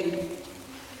 8.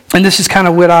 And this is kind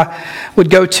of what I would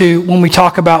go to when we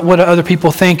talk about what other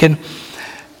people think. And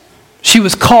she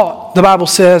was caught, the Bible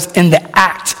says, in the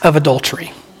act of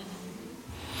adultery.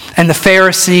 And the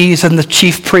Pharisees and the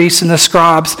chief priests and the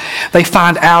scribes, they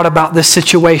find out about this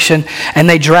situation and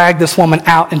they drag this woman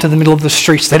out into the middle of the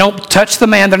streets. They don't touch the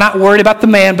man. They're not worried about the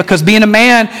man because being a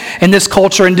man in this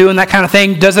culture and doing that kind of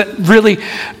thing doesn't really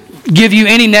give you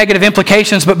any negative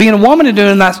implications, but being a woman and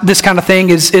doing this kind of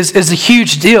thing is a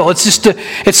huge deal.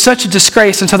 It's such a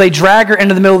disgrace. And so they drag her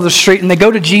into the middle of the street and they go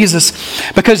to Jesus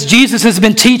because Jesus has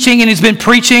been teaching and he's been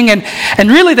preaching and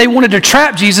really they wanted to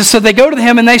trap Jesus. So they go to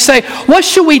him and they say, what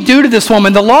should we do to this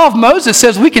woman? The law of Moses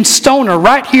says we can stone her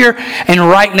right here and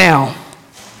right now.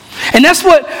 And that's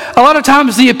what a lot of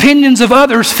times the opinions of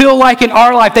others feel like in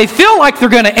our life. They feel like they're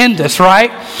going to end us,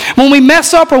 right? When we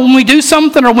mess up or when we do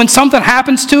something or when something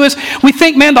happens to us, we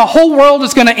think, man, the whole world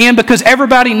is going to end because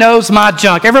everybody knows my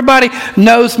junk. Everybody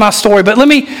knows my story. But let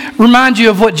me remind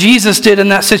you of what Jesus did in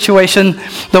that situation.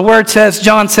 The word says,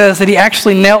 John says, that he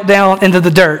actually knelt down into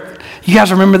the dirt. You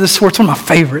guys remember this story? It's one of my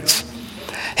favorites.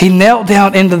 He knelt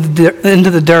down into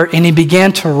the dirt and he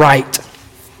began to write.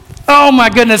 Oh my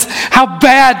goodness, how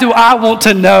bad do I want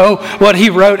to know what he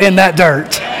wrote in that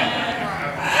dirt?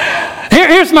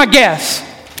 Here's my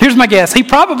guess. He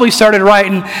probably started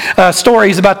writing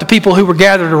stories about the people who were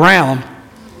gathered around.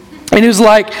 And he was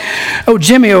like, oh,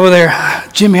 Jimmy over there.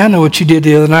 Jimmy, I know what you did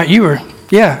the other night.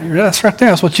 That's right there.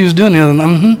 That's what you was doing the other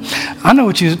night. I know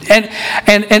what you was.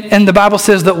 And the Bible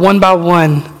says that one by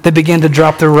one, they began to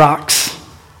drop their rocks.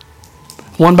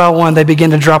 One by one, they began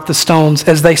to drop the stones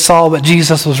as they saw what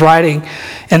Jesus was writing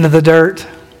into the dirt.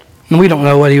 And we don't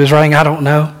know what he was writing. I don't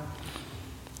know.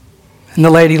 And the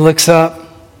lady looks up.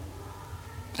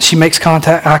 She makes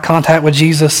eye contact with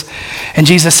Jesus. And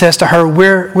Jesus says to her,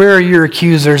 where are your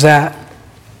accusers at?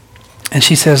 And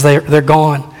she says, they're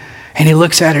gone. And he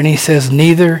looks at her and he says,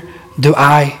 neither do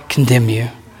I condemn you.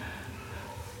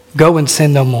 Go and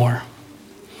sin no more.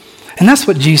 And that's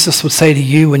what Jesus would say to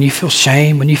you when you feel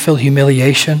shame, when you feel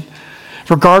humiliation.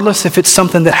 Regardless if it's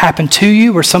something that happened to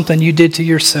you or something you did to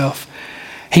yourself.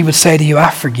 He would say to you, I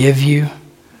forgive you.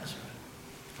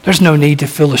 There's no need to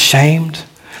feel ashamed.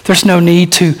 There's no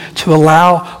need to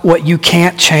allow what you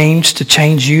can't change to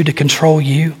change you, to control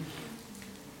you.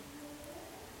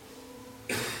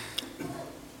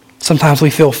 Sometimes we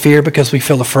feel fear because we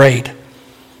feel afraid.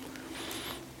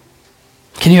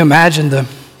 Can you imagine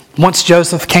once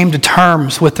Joseph came to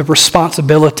terms with the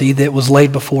responsibility that was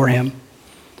laid before him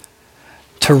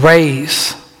to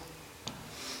raise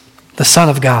the Son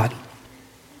of God,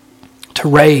 to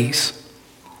raise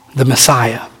the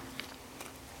Messiah.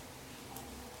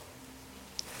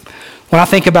 When I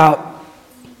think about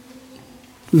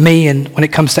me and when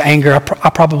it comes to anger, I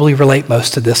probably relate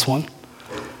most to this one.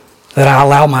 That I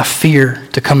allow my fear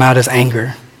to come out as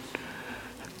anger.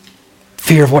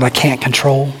 Fear of what I can't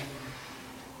control.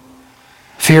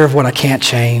 Fear of what I can't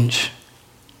change.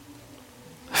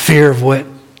 Fear of what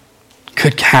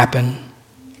could happen.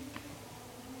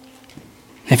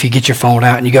 If you get your phone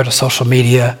out and you go to social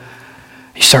media,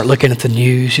 you start looking at the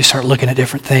news, you start looking at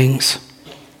different things.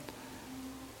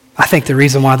 I think the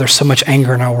reason why there's so much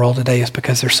anger in our world today is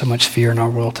because there's so much fear in our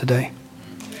world today.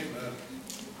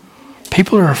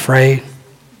 People are afraid.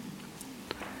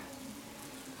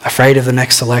 Afraid of the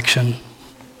next election.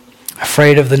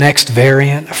 Afraid of the next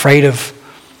variant. Afraid of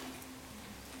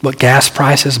what gas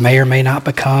prices may or may not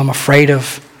become, afraid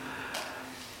of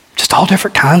just all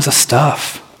different kinds of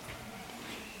stuff.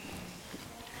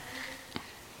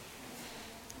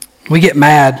 We get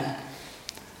mad.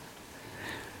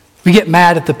 We get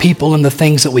mad at the people and the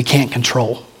things that we can't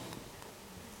control.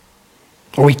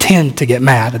 Or we tend to get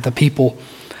mad at the people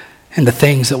and the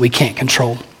things that we can't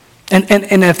control. And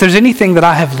if there's anything that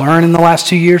I have learned in the last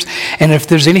 2 years, and if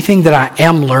there's anything that I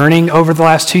am learning over the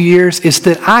last 2 years, is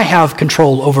that I have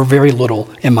control over very little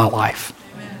in my life.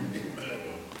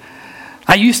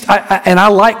 I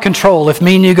like control. If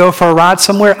me and you go for a ride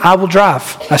somewhere, I will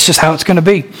drive. That's just how it's going to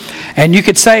be. And you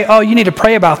could say, oh, you need to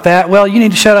pray about that. Well, you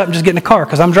need to shut up and just get in the car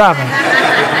because I'm driving.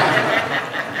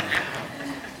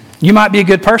 You might be a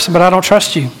good person, but I don't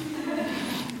trust you.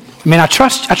 I mean, I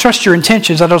trust your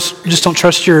intentions. I just don't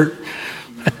trust your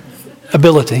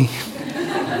ability.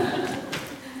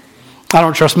 I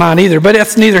don't trust mine either, but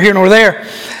it's neither here nor there.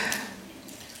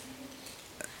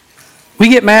 We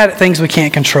get mad at things we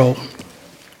can't control.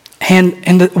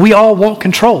 And we all want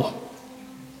control.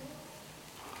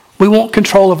 We want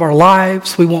control of our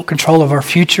lives. We want control of our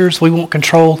futures. We want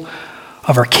control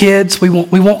of our kids. We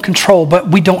want control, but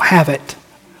we don't have it.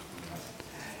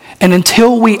 And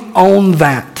until we own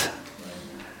that,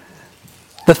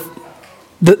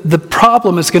 the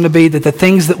problem is going to be that the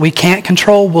things that we can't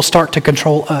control will start to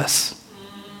control us.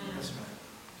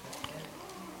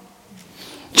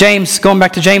 James, going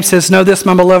back to James, says, know this,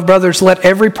 my beloved brothers, let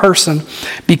every person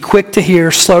be quick to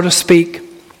hear, slow to speak,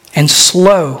 and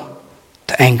slow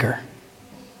to anger.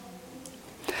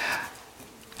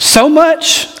 So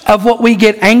much of what we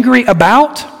get angry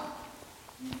about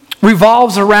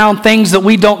revolves around things that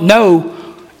we don't know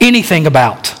anything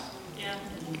about. Yeah.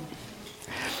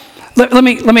 Let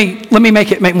me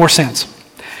make it make more sense.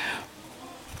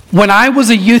 When I was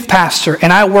a youth pastor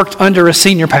and I worked under a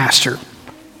senior pastor,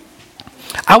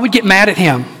 I would get mad at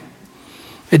him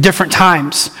at different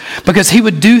times because he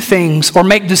would do things or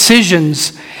make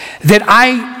decisions that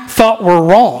I thought were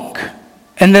wrong.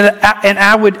 And then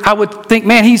I would think,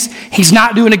 man, he's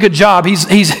not doing a good job.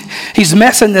 He's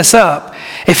messing this up.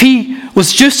 If he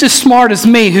was just as smart as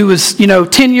me, who was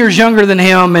 10 years younger than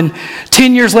him and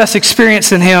 10 years less experienced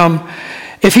than him,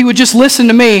 if he would just listen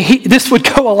to me, this would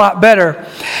go a lot better.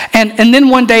 And then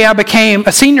one day I became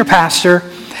a senior pastor,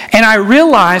 and I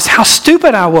realized how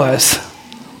stupid I was.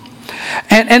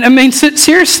 And I mean,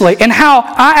 seriously, and how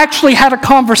I actually had a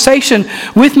conversation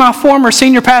with my former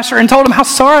senior pastor and told him how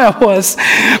sorry I was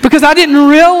because I didn't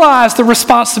realize the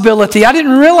responsibility. I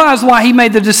didn't realize why he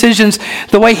made the decisions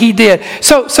the way he did.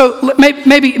 So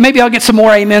maybe I'll get some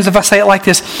more amens if I say it like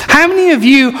this. How many of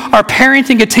you are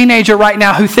parenting a teenager right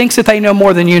now who thinks that they know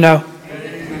more than you know?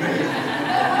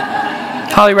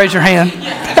 Holly, raise your hand.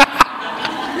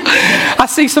 I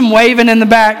see some waving in the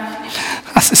back.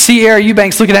 I see Sierra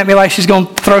Eubanks looking at me like she's going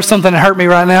to throw something and hurt me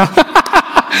right now.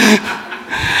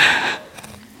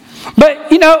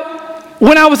 But,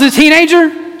 when I was a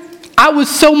teenager, I was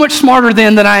so much smarter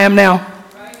then than I am now.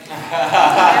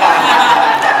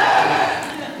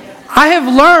 I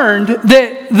have learned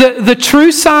that the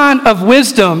true sign of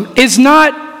wisdom is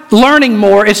not learning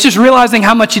more, it's just realizing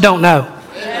how much you don't know.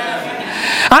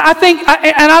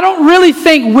 I don't really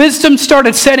think wisdom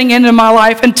started setting into my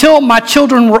life until my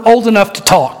children were old enough to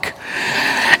talk.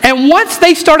 And once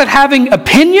they started having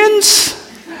opinions,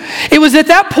 it was at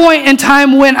that point in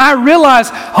time when I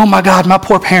realized, oh my God, my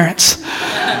poor parents.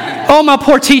 Oh, my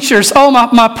poor teachers. Oh,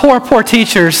 my poor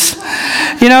teachers.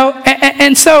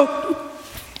 And so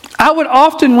I would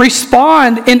often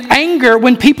respond in anger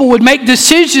when people would make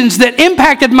decisions that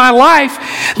impacted my life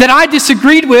that I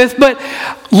disagreed with. But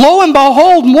lo and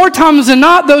behold, more times than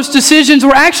not, those decisions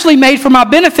were actually made for my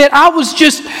benefit. I was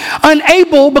just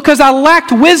unable because I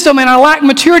lacked wisdom and I lacked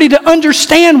maturity to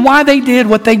understand why they did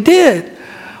what they did,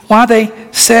 why they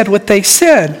said what they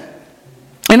said.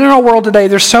 And in our world today,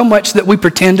 there's so much that we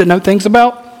pretend to know things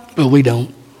about, but we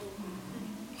don't.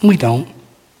 We don't.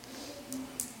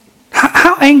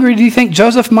 How angry do you think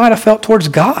Joseph might have felt towards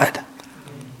God?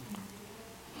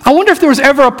 I wonder if there was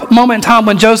ever a moment in time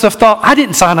when Joseph thought, I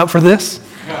didn't sign up for this.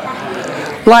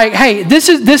 Like, hey, this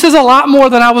is a lot more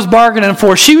than I was bargaining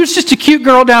for. She was just a cute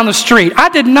girl down the street. I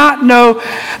did not know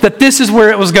that this is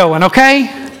where it was going,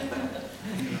 okay?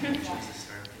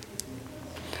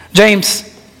 James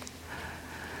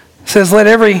says, let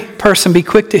every person be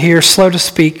quick to hear, slow to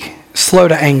speak, slow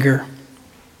to anger.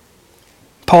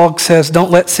 Paul says,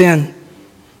 don't sin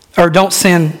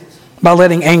by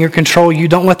letting anger control you.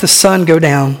 Don't let the sun go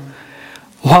down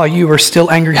while you are still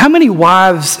angry. How many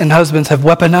wives and husbands have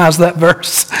weaponized that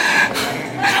verse?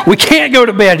 We can't go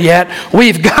to bed yet.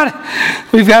 We've got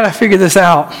to figure this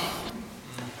out.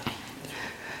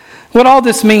 What all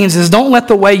this means is don't let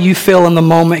the way you feel in the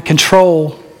moment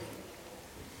control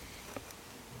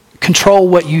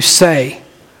what you say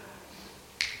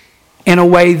in a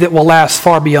way that will last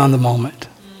far beyond the moment.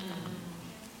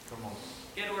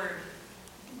 Good word.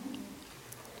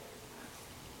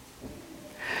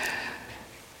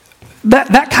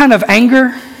 That kind of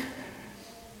anger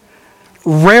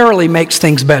rarely makes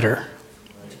things better.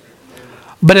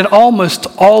 But it almost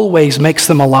always makes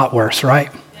them a lot worse,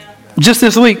 right? Yeah. Just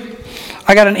this week,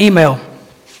 I got an email.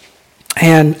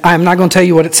 And I'm not going to tell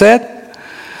you what it said.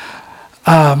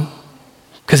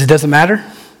 Because it doesn't matter.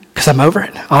 Because I'm over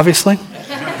it, obviously.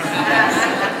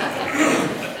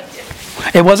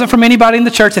 It wasn't from anybody in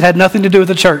the church. It had nothing to do with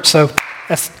the church. So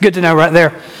that's good to know right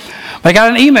there. But I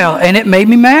got an email, and it made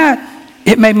me mad.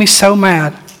 It made me so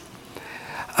mad.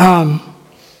 And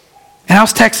I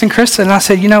was texting Kristen, and I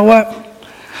said, you know what?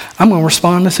 I'm going to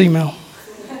respond to this email.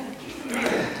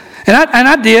 And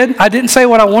I did. I didn't say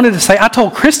what I wanted to say. I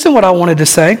told Kristen what I wanted to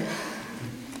say.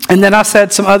 And then I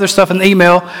said some other stuff in the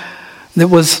email that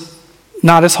was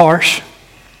not as harsh.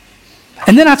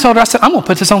 And then I told her, I said, I'm going to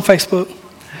put this on Facebook.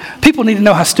 People need to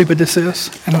know how stupid this is.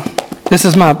 And this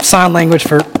is my sign language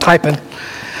for typing.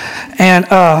 And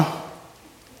I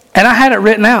had it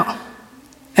written out.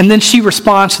 And then she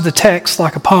responds to the text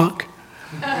like a punk.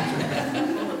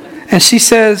 And she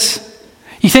says,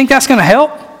 you think that's going to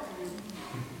help?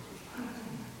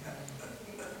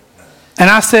 And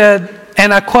I said,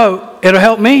 and I quote, it'll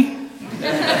help me.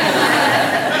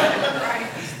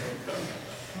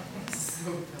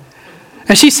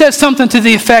 And she said something to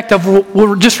the effect of,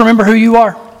 well, just remember who you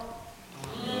are.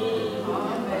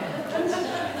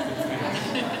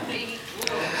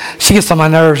 She gets on my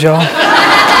nerves, y'all.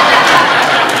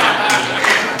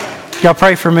 Y'all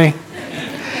pray for me.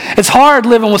 It's hard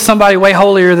living with somebody way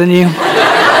holier than you.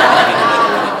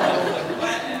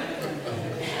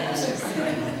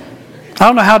 I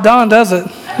don't know how Dawn does it.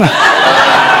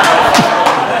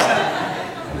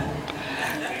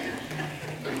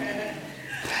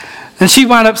 And she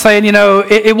wound up saying, you know,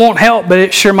 it won't help, but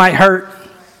it sure might hurt.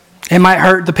 It might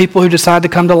hurt the people who decide to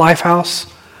come to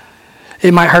Lifehouse.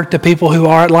 It might hurt the people who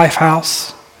are at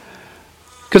Lifehouse.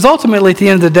 Because ultimately, at the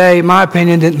end of the day, my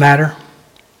opinion didn't matter.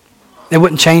 It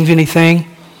wouldn't change anything.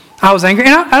 I was angry.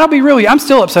 And I'll be real with you, I'm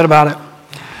still upset about it.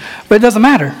 But it doesn't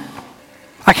matter.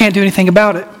 I can't do anything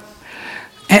about it.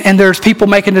 And there's people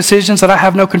making decisions that I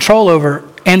have no control over.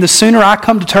 And the sooner I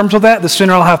come to terms with that, the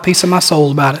sooner I'll have peace in my soul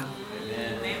about it.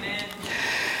 Amen.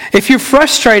 If you're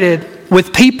frustrated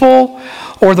with people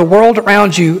or the world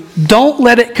around you, don't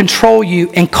let it control you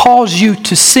and cause you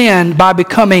to sin by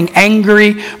becoming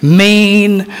angry,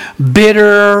 mean,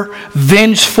 bitter,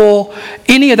 vengeful,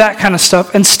 any of that kind of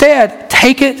stuff. Instead,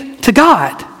 take it to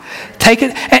God. Take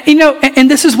it, and, you know, and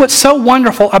this is what's so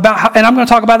wonderful about how, and I'm going to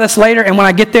talk about this later, and when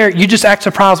I get there, you just act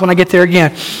surprised when I get there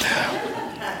again.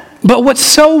 But what's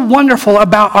so wonderful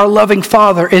about our loving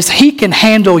Father is He can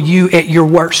handle you at your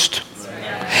worst.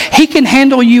 He can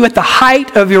handle you at the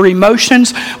height of your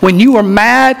emotions, when you were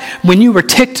mad, when you were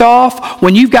ticked off,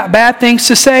 when you've got bad things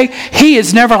to say. He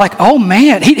is never like, oh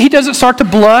man. He doesn't start to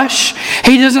blush.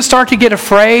 He doesn't start to get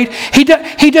afraid. He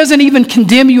doesn't even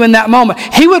condemn you in that moment.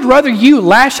 He would rather you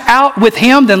lash out with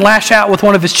Him than lash out with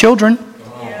one of His children.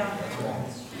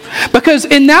 Because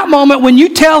in that moment, when you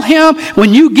tell Him,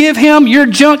 when you give Him your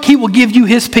junk, He will give you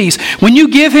His peace. When you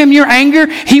give Him your anger,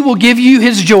 He will give you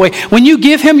His joy. When you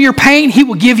give Him your pain, He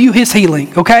will give you His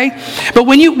healing, okay? But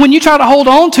when you try to hold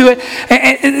on to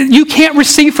it, you can't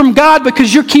receive from God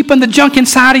because you're keeping the junk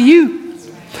inside of you.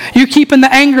 You're keeping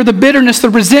the anger, the bitterness, the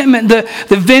resentment, the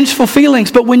vengeful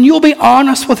feelings. But when you'll be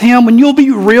honest with Him, when you'll be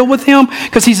real with Him,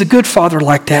 because He's a good Father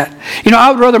like that. You know,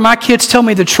 I would rather my kids tell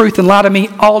me the truth and lie to me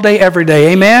all day, every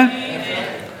day. Amen?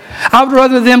 Amen. I would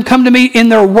rather them come to me in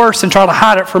their worst and try to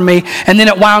hide it from me, and then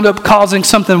it wound up causing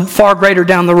something far greater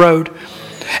down the road.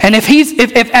 And if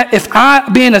I,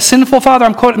 being a sinful father,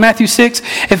 I'm quoting Matthew 6,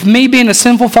 if me being a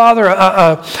sinful father,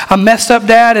 a messed up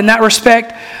dad in that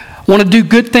respect, want to do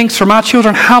good things for my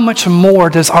children, how much more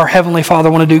does our Heavenly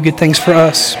Father want to do good things for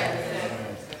us?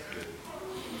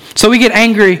 So we get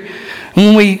angry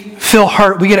when we feel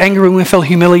hurt. We get angry when we feel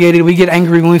humiliated. We get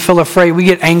angry when we feel afraid. We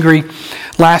get angry,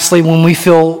 lastly, when we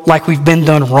feel like we've been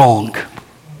done wrong.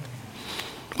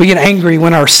 We get angry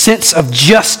when our sense of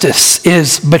justice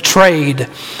is betrayed.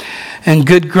 And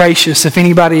good gracious, if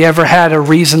anybody ever had a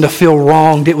reason to feel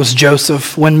wronged, it was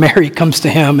Joseph when Mary comes to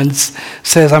him and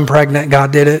says, I'm pregnant,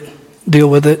 God did it, deal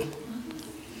with it.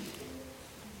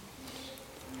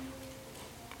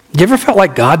 You ever felt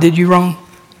like God did you wrong?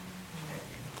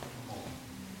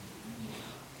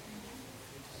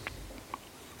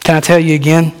 Can I tell you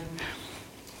again?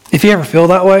 If you ever feel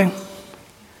that way,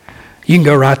 you can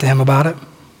go right to him about it.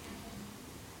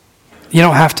 You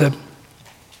don't have to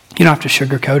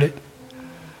sugarcoat it.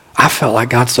 I felt like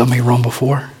God's done me wrong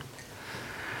before.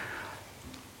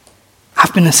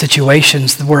 I've been in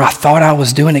situations where I thought I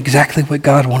was doing exactly what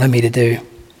God wanted me to do.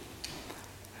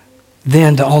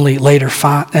 Then to only later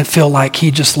find and feel like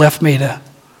he just left me to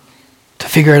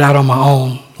figure it out on my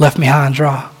own, left me high and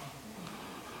dry.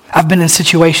 I've been in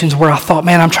situations where I thought,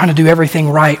 man, I'm trying to do everything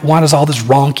right. Why does all this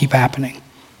wrong keep happening?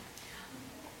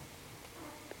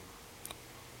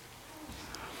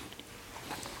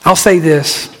 I'll say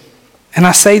this, and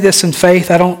I say this in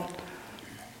faith. I don't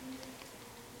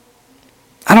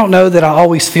know that I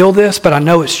always feel this, but I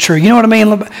know it's true. You know what I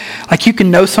mean? Like you can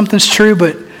know something's true,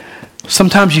 but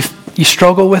sometimes you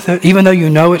struggle with it, even though you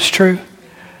know it's true.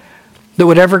 That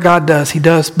whatever God does, he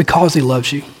does because he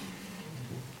loves you.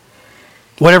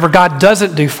 Whatever God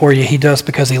doesn't do for you, he does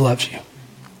because he loves you.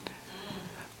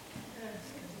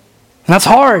 And that's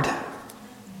hard.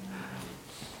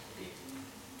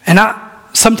 And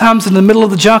sometimes in the middle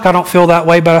of the junk, I don't feel that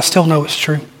way, but I still know it's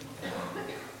true.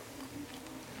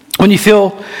 When you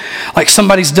feel like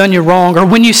somebody's done you wrong, or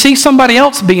when you see somebody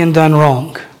else being done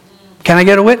wrong, can I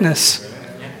get a witness?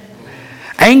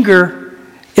 Anger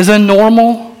is a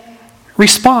normal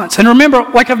response. And remember,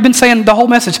 like I've been saying the whole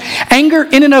message, anger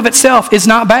in and of itself is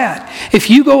not bad.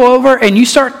 If you go over and you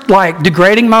start like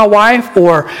degrading my wife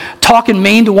or talking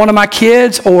mean to one of my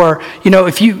kids, or,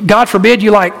 if you, God forbid,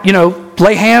 you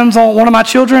lay hands on one of my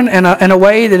children in a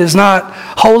way that is not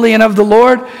holy and of the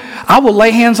Lord, I will lay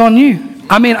hands on you.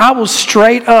 I will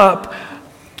straight up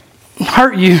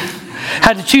hurt you.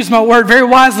 Had to choose my word very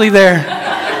wisely there.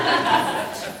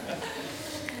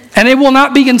 And it will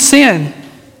not be in sin.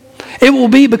 It will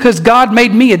be because God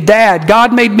made me a dad.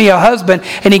 God made me a husband.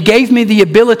 And he gave me the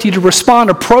ability to respond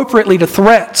appropriately to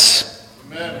threats.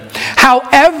 Amen.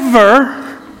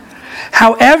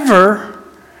 However,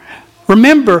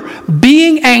 remember,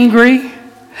 being angry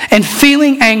and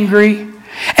feeling angry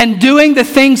and doing the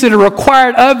things that are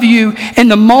required of you in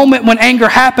the moment when anger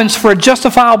happens for a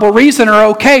justifiable reason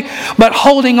are okay, but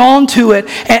holding on to it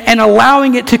and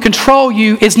allowing it to control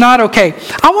you is not okay.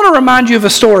 I want to remind you of a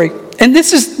story, and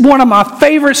this is one of my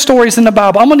favorite stories in the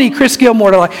Bible. I'm going to need Chris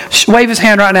Gilmore to wave his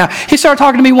hand right now. He started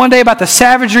talking to me one day about the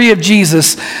savagery of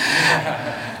Jesus.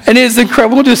 And it is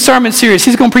incredible. We'll do a sermon series.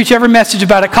 He's going to preach every message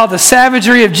about it called The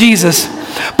Savagery of Jesus.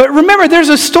 But remember, there's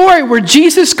a story where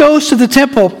Jesus goes to the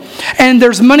temple and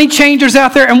there's money changers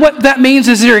out there. And what that means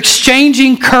is they're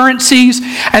exchanging currencies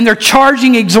and they're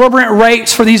charging exorbitant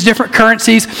rates for these different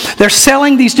currencies. They're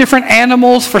selling these different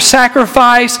animals for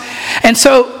sacrifice. And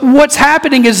so what's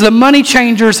happening is the money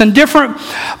changers and different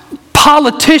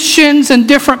politicians and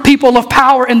different people of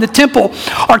power in the temple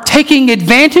are taking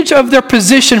advantage of their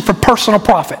position for personal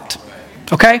profit.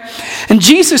 Okay? And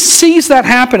Jesus sees that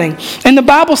happening. And the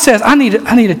Bible says, I need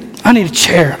a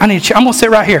chair. I'm going to sit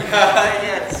right here.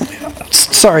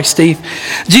 Sorry, Steve.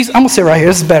 I'm going to sit right here.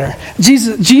 This is better.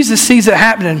 Jesus sees it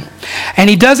happening.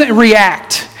 And he doesn't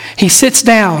react. He sits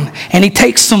down and he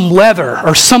takes some leather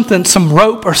or something, some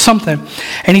rope or something,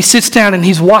 and he sits down and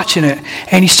he's watching it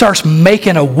and he starts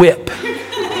making a whip.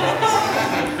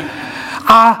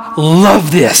 I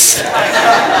love this.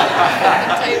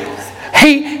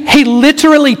 He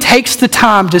literally takes the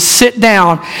time to sit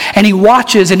down and he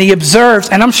watches and he observes,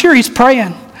 and I'm sure he's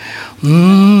praying.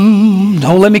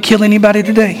 Don't let me kill anybody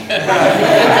today.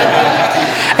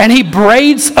 And he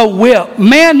braids a whip.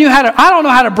 Man knew how to, I don't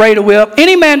know how to braid a whip.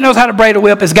 Any man that knows how to braid a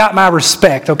whip has got my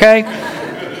respect, okay?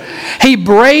 He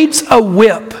braids a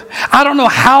whip. I don't know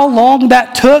how long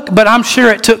that took, but I'm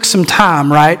sure it took some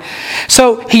time, right?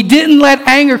 So he didn't let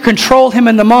anger control him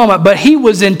in the moment, but he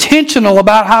was intentional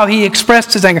about how he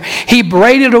expressed his anger. He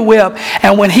braided a whip,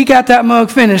 and when he got that mug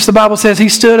finished, the Bible says he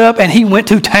stood up and he went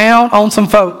to town on some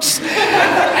folks.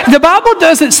 The Bible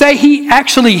doesn't say he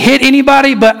actually hit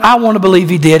anybody, but I want to believe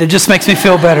he did. It just makes me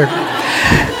feel better.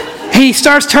 He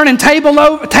starts turning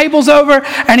tables over,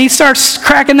 and he starts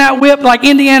cracking that whip like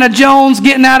Indiana Jones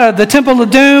getting out of the Temple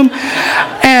of Doom,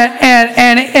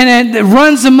 and it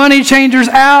runs the money changers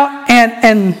out,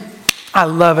 and I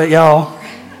love it, y'all.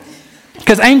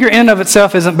 Because anger in and of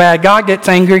itself isn't bad. God gets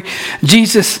angry.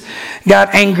 Jesus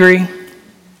got angry.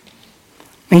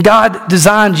 And God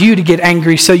designed you to get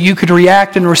angry so you could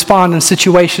react and respond in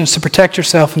situations to protect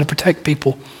yourself and to protect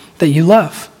people that you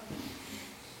love.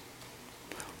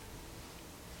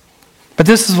 But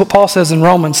this is what Paul says in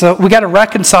Romans. So we got to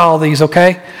reconcile these,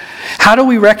 okay? How do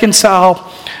we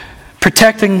reconcile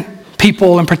protecting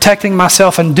people and protecting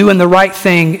myself and doing the right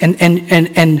thing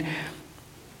and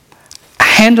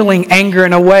handling anger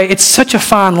in a way? It's such a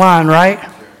fine line, right?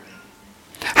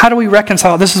 How do we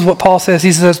reconcile? This is what Paul says.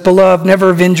 He says, beloved, never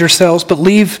avenge yourselves, but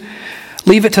leave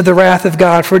it to the wrath of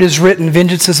God, for it is written,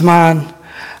 vengeance is mine,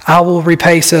 I will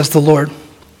repay, says the Lord.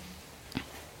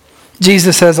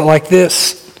 Jesus says it like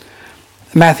this,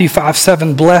 Matthew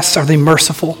 5:7, blessed are the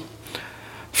merciful,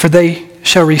 for they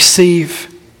shall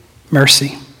receive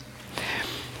mercy.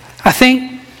 I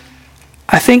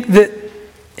think that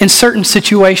in certain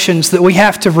situations that we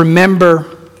have to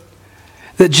remember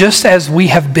that just as we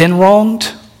have been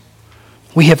wronged,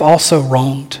 we have also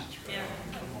wronged.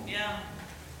 Yeah.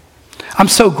 I'm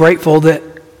so grateful that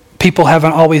people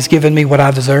haven't always given me what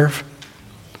I deserve.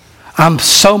 I'm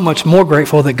so much more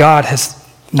grateful that God has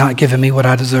not given me what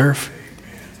I deserve.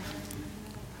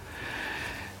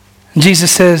 And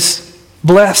Jesus says,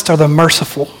 blessed are the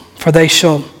merciful, for they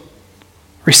shall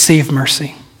receive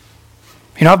mercy.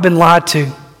 You know, I've been lied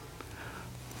to,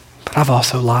 but I've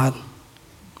also lied.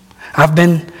 I've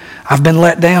been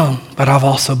let down, but I've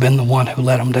also been the one who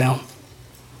let them down.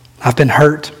 I've been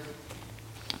hurt,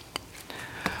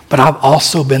 but I've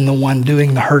also been the one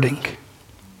doing the hurting.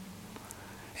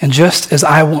 And just as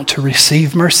I want to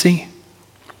receive mercy,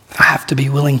 I have to be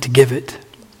willing to give it.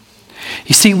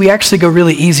 You see, we actually go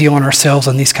really easy on ourselves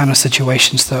in these kind of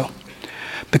situations, though,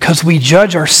 because we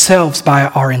judge ourselves by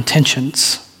our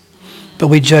intentions, but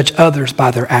we judge others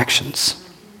by their actions.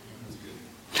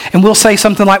 And we'll say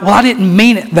something like, well, I didn't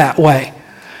mean it that way.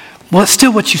 Well, it's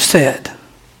still what you said.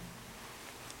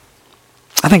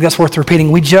 I think that's worth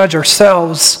repeating. We judge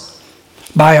ourselves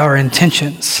by our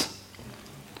intentions,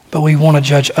 but we want to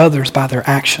judge others by their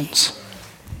actions.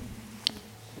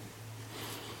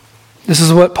 This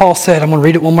is what Paul said. I'm going to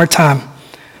read it one more time.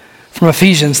 From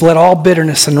Ephesians, let all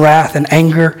bitterness and wrath and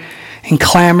anger and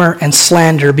clamor and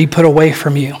slander be put away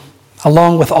from you,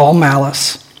 along with all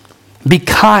malice. Be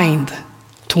kind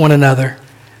to one another,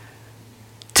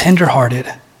 tenderhearted,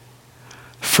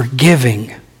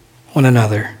 forgiving one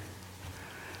another.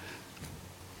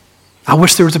 I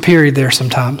wish there was a period there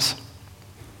sometimes,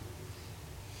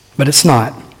 but it's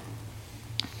not.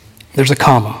 There's a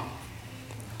comma.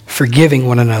 Forgiving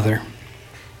one another,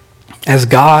 as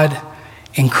God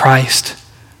in Christ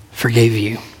forgave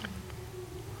you.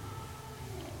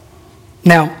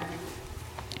 Now,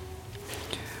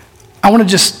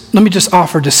 let me just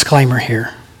offer a disclaimer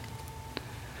here.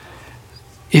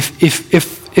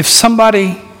 If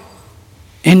somebody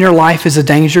in your life is a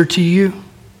danger to you,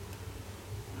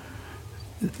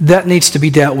 that needs to be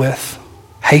dealt with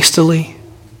hastily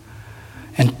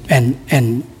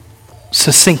and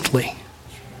succinctly.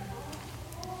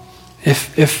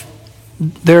 If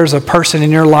there's a person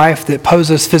in your life that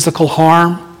poses physical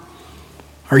harm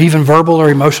or even verbal or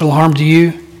emotional harm to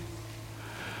you,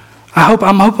 I hope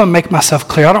I make myself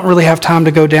clear. I don't really have time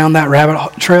to go down that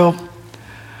rabbit trail.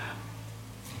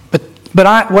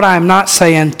 But what I am not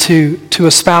saying to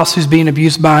a spouse who's being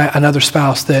abused by another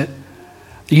spouse that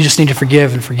you just need to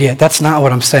forgive and forget. That's not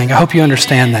what I'm saying. I hope you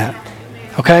understand that.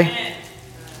 Okay?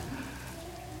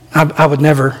 I would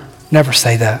never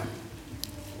say that.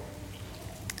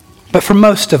 But for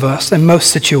most of us, in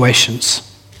most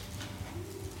situations,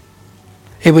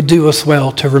 it would do us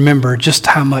well to remember just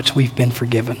how much we've been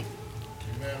forgiven.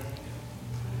 Amen.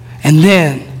 And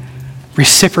then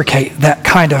reciprocate that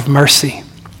kind of mercy,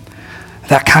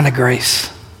 that kind of grace,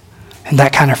 and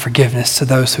that kind of forgiveness to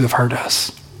those who have hurt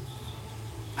us.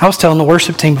 I was telling the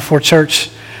worship team before church,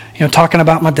 talking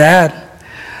about my dad.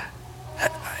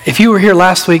 If you were here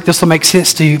last week, this will make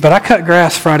sense to you, but I cut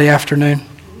grass Friday afternoon.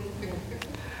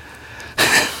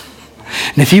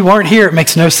 And if you weren't here, it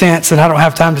makes no sense, and I don't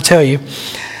have time to tell you.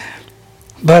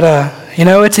 But,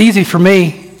 it's easy for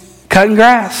me, cutting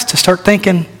grass, to start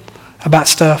thinking about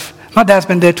stuff. My dad's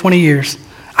been dead 20 years.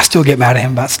 I still get mad at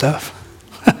him about stuff.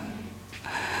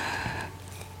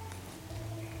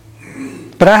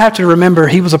 But I have to remember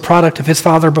he was a product of his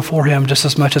father before him just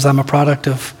as much as I'm a product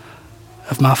of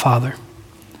my father.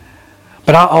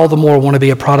 But I all the more want to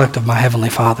be a product of my Heavenly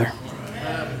Father.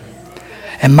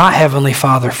 And my Heavenly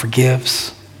Father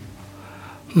forgives.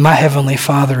 My Heavenly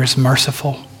Father is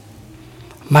merciful.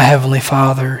 My Heavenly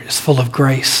Father is full of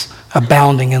grace,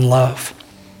 abounding in love.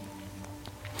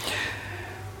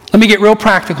 Let me get real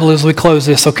practical as we close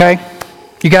this, okay?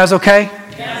 You guys okay?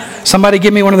 Yes. Somebody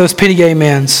give me one of those pity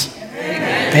amens.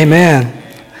 Amen.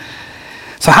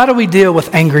 So how do we deal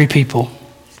with angry people?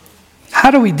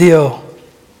 How do we deal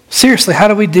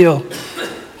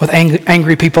with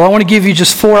angry people? I want to give you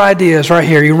just 4 ideas right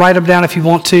here. You write them down if you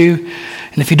want to,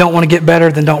 and if you don't want to get better,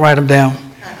 then don't write them down.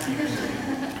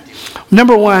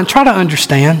 Number 1, try to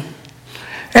understand.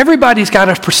 Everybody's got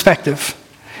a perspective.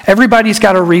 Everybody's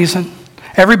got a reason.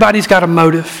 Everybody's got a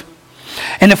motive.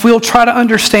 And if we'll try to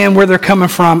understand where they're coming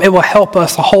from, it will help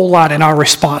us a whole lot in our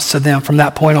response to them from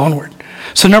that point onward.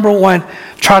 So number one,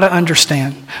 try to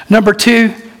understand. Number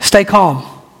two, stay calm,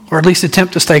 or at least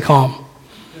attempt to stay calm.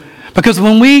 Because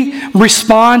when we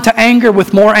respond to anger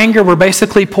with more anger, we're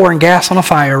basically pouring gas on a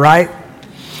fire, right?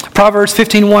 Proverbs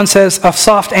 15:1 says, a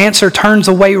soft answer turns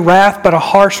away wrath, but a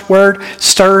harsh word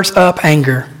stirs up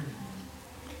anger.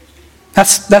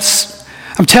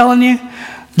 I'm telling you,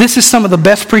 this is some of the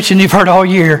best preaching you've heard all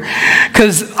year,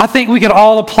 because I think we could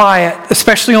all apply it,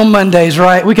 especially on Mondays,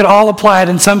 right? We could all apply it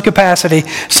in some capacity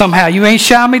somehow. You ain't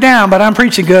shouting me down, but I'm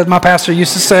preaching good, my pastor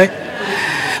used to say.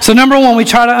 So number one, we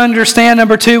try to understand.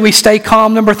 Number two, we stay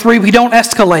calm. Number three, we don't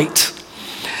escalate.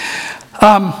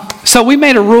 So we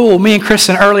made a rule, me and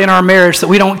Kristen, early in our marriage, that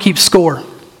we don't keep score. And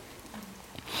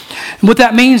what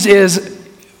that means is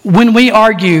when we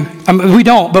argue, we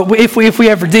don't, but if we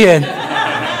ever did,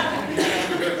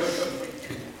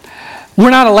 we're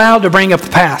not allowed to bring up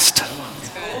the past.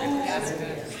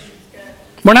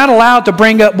 We're not allowed to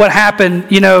bring up what happened,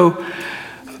 10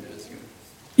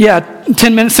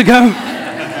 minutes ago.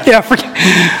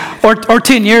 Or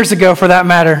 10 years ago for that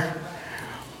matter.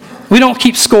 We don't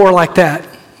keep score like that.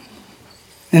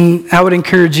 And I would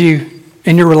encourage you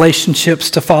in your relationships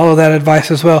to follow that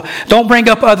advice as well. Don't bring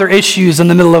up other issues in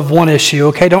the middle of one issue,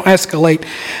 okay? Don't escalate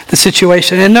the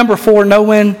situation. And number four, know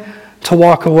when to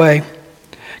walk away.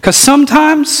 Because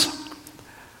sometimes,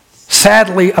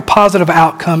 sadly, a positive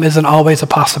outcome isn't always a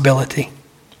possibility.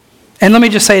 And let me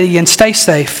just say it again, stay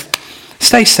safe.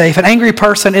 Stay safe. An angry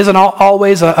person isn't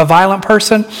always a violent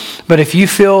person, but if you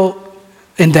feel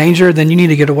in danger, then you need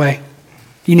to get away.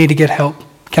 You need to get help.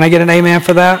 Can I get an amen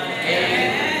for that?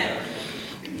 Amen.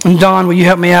 And Don, will you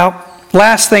help me out?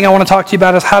 Last thing I want to talk to you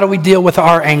about is how do we deal with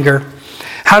our anger?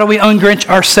 How do we ungrinch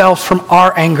ourselves from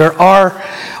our anger,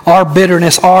 our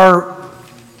bitterness, our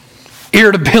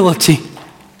irritability?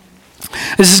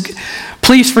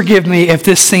 Please forgive me if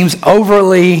this seems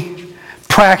overly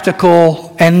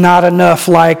practical and not enough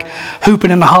like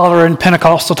hooping and hollering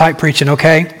Pentecostal type preaching,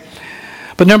 okay?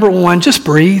 But number one, just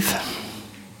breathe.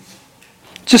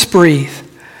 Just breathe.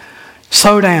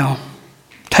 Slow down.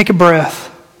 Take a breath.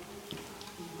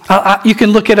 You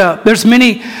can look it up. There's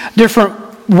many different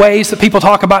ways that people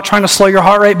talk about trying to slow your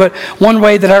heart rate, but one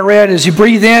way that I read is you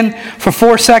breathe in for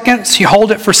 4 seconds, you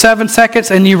hold it for 7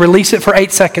 seconds, and you release it for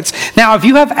 8 seconds. Now, if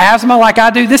you have asthma like I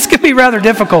do, this could be rather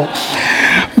difficult.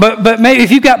 But maybe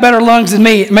if you've got better lungs than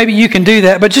me, maybe you can do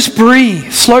that. But just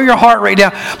breathe. Slow your heart rate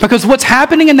down. Because what's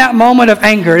happening in that moment of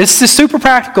anger, it's just super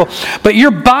practical, but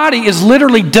your body is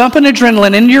literally dumping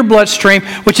adrenaline into your bloodstream,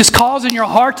 which is causing your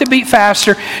heart to beat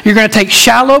faster. You're going to take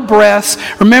shallow breaths.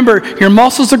 Remember, your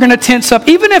muscles are going to tense up.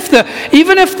 Even if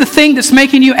the thing that's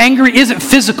making you angry isn't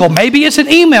physical, maybe it's an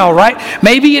email, right?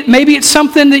 Maybe it's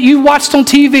something that you watched on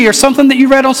TV or something that you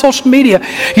read on social media.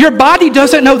 Your body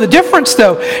doesn't know the difference,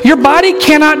 though. Your body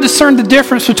cannot discern the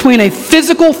difference between a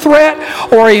physical threat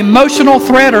or an emotional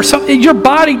threat or something. Your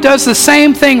body does the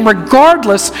same thing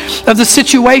regardless of the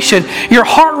situation. Your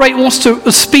heart rate wants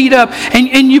to speed up,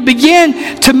 and you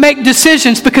begin to make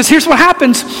decisions, because here's what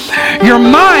happens. Your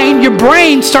mind, your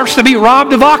brain starts to be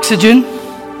robbed of oxygen.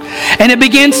 And it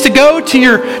begins to go to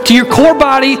your core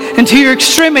body and to your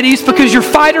extremities, because your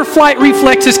fight or flight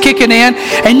reflex is kicking in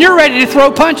and you're ready to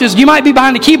throw punches. You might be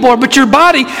behind the keyboard, but your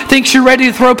body thinks you're ready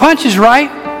to throw punches, right?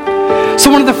 So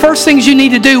one of the first things you need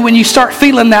to do when you start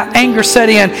feeling that anger set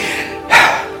in,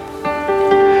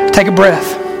 take a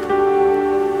breath.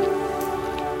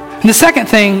 And the second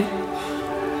thing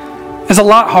is a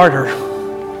lot harder.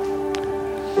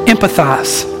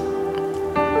 Empathize.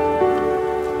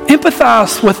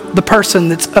 Empathize with the person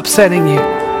that's upsetting you.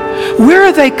 Where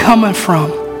are they coming from?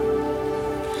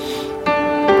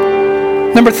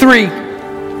 Number 3,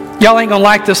 y'all ain't gonna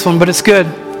like this one, but it's good.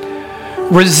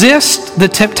 Resist the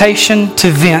temptation to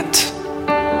vent.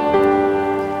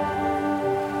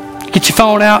 Get your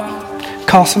phone out,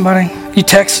 call somebody. You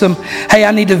text them, hey,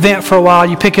 I need to vent for a while.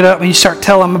 You pick it up and you start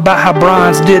telling them about how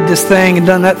Brian's did this thing and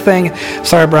done that thing.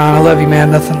 Sorry, Brian, I love you, man.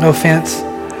 Nothing, no offense.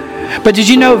 But did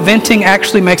you know venting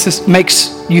actually makes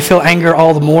you feel anger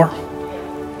all the more?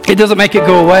 It doesn't make it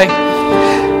go away.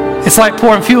 It's like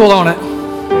pouring fuel on it.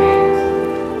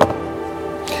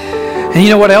 And you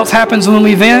know what else happens when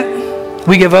we vent?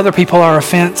 We give other people our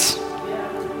offense.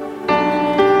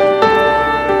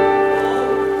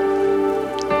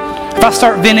 If I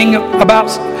start venting about,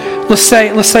 let's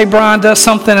say Brian does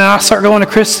something and I start going to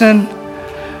Kristen,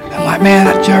 I'm like, man,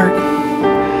 that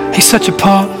jerk, he's such a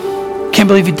punk. Can't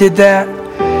believe he did that.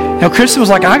 You know, Kristen was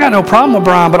like, I got no problem with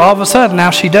Brian, but all of a sudden now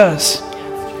she does.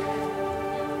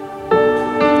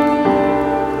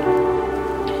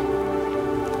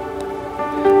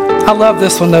 I love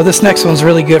this one, though. This next one's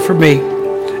really good for me.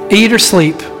 Eat or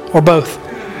sleep, or both.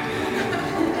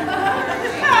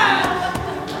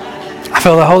 I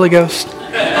feel the Holy Ghost.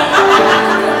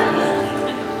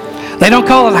 They don't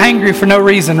call it hangry for no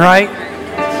reason, right?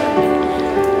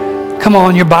 Come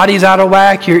on, your body's out of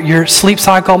whack. Your sleep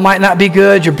cycle might not be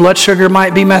good. Your blood sugar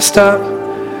might be messed up.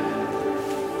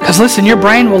 Because listen, your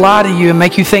brain will lie to you and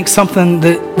make you think something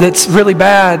that's really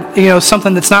bad,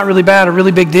 something that's not really bad, a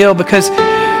really big deal, because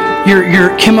you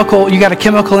got a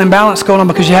chemical imbalance going on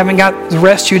because you haven't got the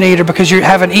rest you need, or because you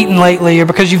haven't eaten lately, or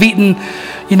because you've eaten,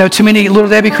 too many Little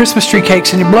Debbie Christmas tree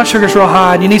cakes and your blood sugar's real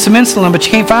high and you need some insulin, but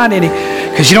you can't find any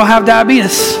because you don't have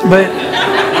diabetes. But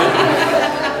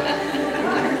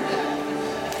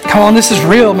come on, this is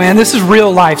real, man. This is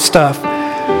real life stuff.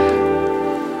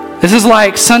 This is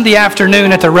like Sunday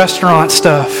afternoon at the restaurant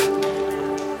stuff.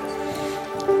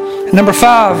 And number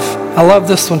 5, I love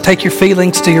this one. Take your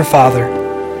feelings to your Father.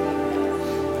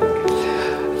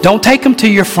 Don't take them to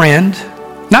your friend.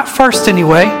 Not first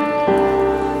anyway.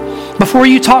 Before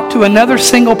you talk to another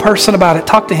single person about it,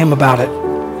 talk to him about it.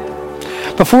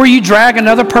 Before you drag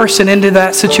another person into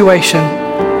that situation,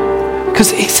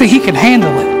 because he can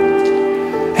handle it.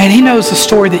 And he knows the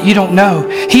story that you don't know.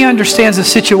 He understands the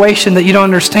situation that you don't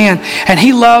understand. And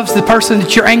he loves the person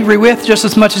that you're angry with just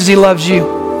as much as he loves you.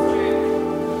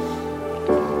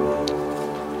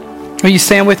 Will you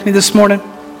stand with me this morning?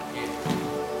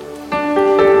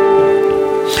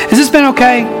 Has this been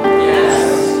okay?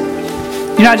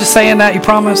 Yes. You're not just saying that, you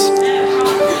promise?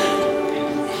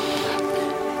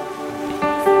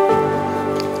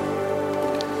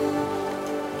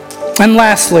 And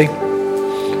lastly,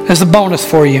 there's a bonus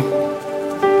for you.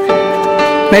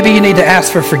 Maybe you need to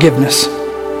ask for forgiveness.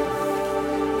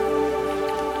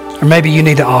 Or maybe you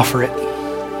need to offer it.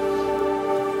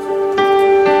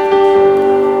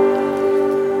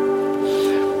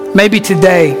 Maybe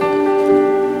today,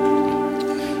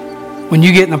 when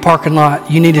you get in the parking lot,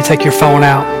 you need to take your phone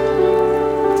out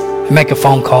and make a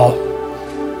phone call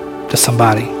to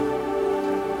somebody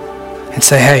and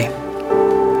say, hey,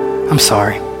 I'm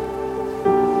sorry.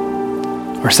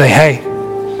 Or say, hey,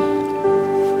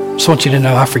 I just want you to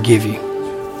know I forgive you.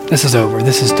 This is over.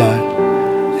 This is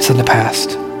done. It's in the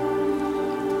past.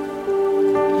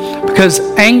 Because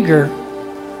anger,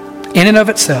 in and of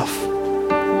itself,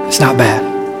 is not bad.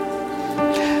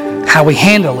 How we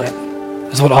handle it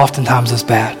is what oftentimes is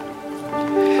bad.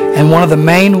 And one of the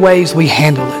main ways we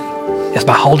handle it is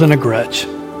by holding a grudge.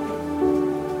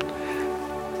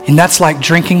 And that's like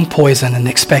drinking poison and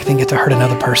expecting it to hurt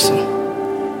another person.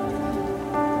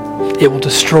 It will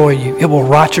destroy you. It will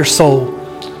rot your soul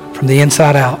from the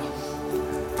inside out.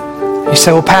 You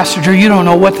say, well, Pastor Drew, you don't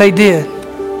know what they did.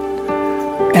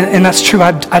 And that's true.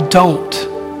 I don't.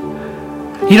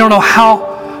 You don't know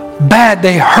how bad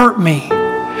they hurt me.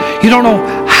 You don't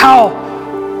know how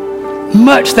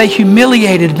much they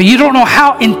humiliated me. You don't know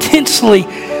how intensely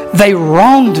they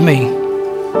wronged me.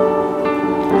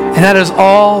 And that is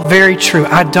all very true.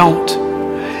 I don't.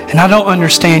 And I don't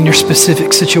understand your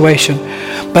specific situation.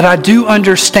 But I do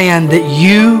understand that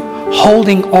you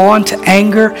holding on to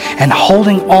anger and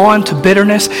holding on to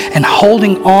bitterness and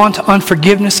holding on to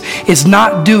unforgiveness is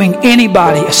not doing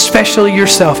anybody, especially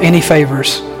yourself, any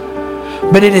favors.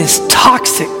 But it is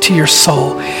toxic to your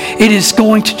soul. It is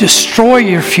going to destroy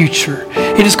your future.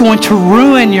 It is going to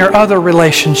ruin your other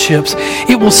relationships.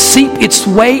 It will seep its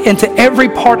way into every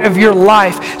part of your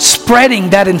life, spreading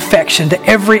that infection to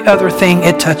every other thing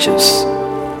it touches.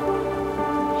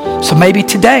 So maybe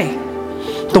today,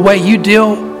 the way you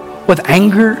deal with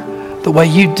anger, the way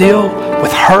you deal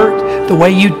with hurt, the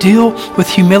way you deal with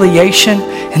humiliation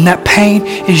and that pain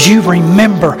is you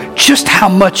remember just how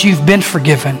much you've been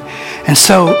forgiven. And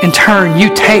so in turn,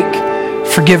 you take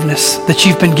forgiveness that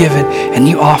you've been given and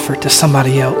you offer it to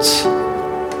somebody else.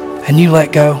 And you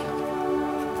let go.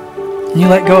 And you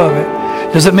let go of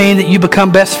it. Does it mean that you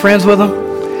become best friends with them?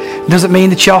 Does it mean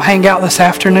that y'all hang out this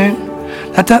afternoon?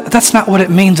 That's not what it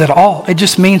means at all. It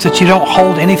just means that you don't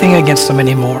hold anything against them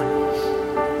anymore.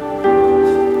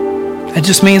 It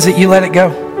just means that you let it go.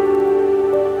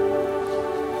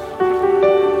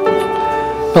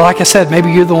 But like I said,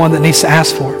 maybe you're the one that needs to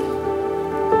ask for it.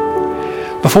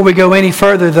 Before we go any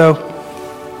further, though,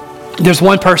 there's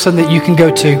one person that you can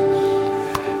go to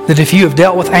that if you have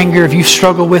dealt with anger, if you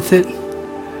struggle with it,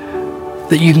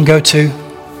 that you can go to.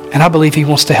 And I believe He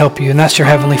wants to help you, and that's your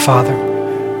Heavenly Father.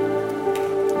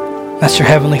 That's your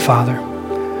Heavenly Father.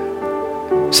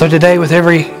 So today, with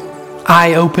every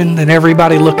eye open and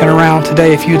everybody looking around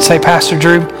today, if you would say, Pastor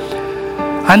Drew,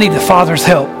 I need the Father's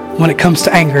help when it comes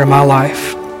to anger in my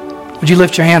life. Would you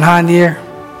lift your hand high in the air?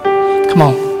 Come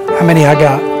on. How many I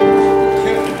got?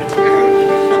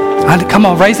 Come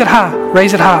on, raise it high.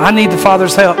 Raise it high. I need the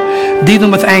Father's help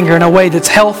dealing with anger in a way that's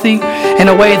healthy, in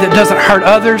a way that doesn't hurt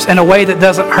others, in a way that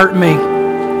doesn't hurt me.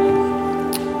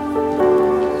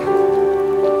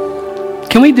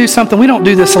 Can we do something? We don't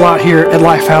do this a lot here at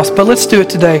Lifehouse, but let's do it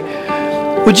today.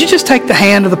 Would you just take the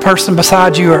hand of the person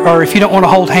beside you, or if you don't want to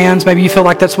hold hands, maybe you feel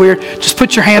like that's weird, just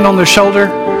put your hand on their shoulder.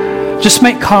 Just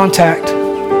make contact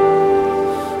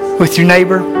with your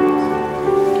neighbor.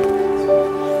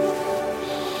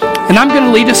 And I'm going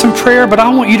to lead us in prayer, but I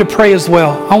want you to pray as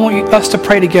well. I want us to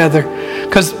pray together,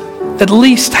 because at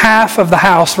least half of the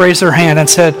house raised their hand and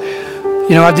said,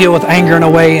 I deal with anger in a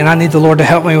way, and I need the Lord to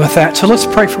help me with that. So let's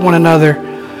pray for one another.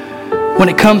 When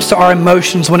it comes to our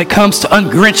emotions, when it comes to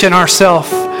ungrinching ourselves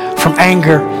from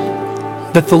anger,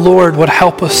 that the Lord would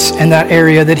help us in that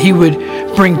area, that He would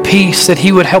bring peace, that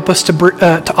He would help us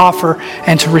to offer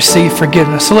and to receive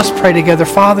forgiveness. So let's pray together.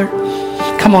 Father,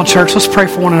 come on, church, let's pray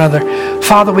for one another.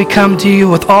 Father, we come to you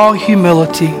with all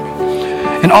humility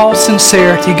and all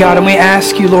sincerity, God, and we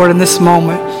ask you, Lord, in this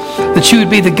moment, that you would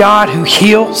be the God who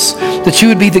heals, that you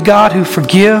would be the God who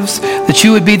forgives, that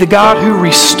you would be the God who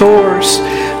restores.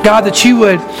 God, that you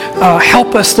would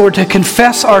help us, Lord, to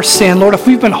confess our sin. Lord, if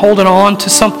we've been holding on to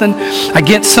something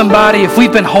against somebody, if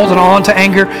we've been holding on to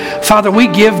anger, Father, we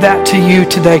give that to you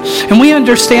today. And we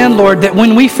understand, Lord, that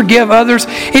when we forgive others,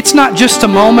 it's not just a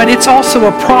moment, it's also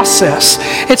a process.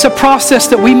 It's a process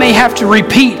that we may have to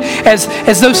repeat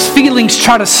as those feelings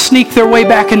try to sneak their way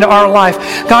back into our life.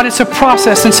 God, it's a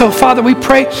process. And so, Father, we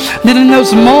pray that in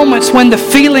those moments when the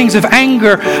feelings of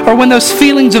anger or when those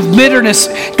feelings of bitterness,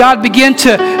 God, begin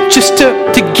to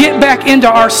get back into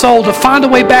our soul, to find a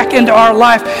way back into our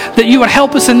life, that you would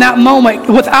help us in that moment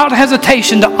without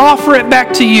hesitation to offer it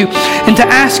back to you and to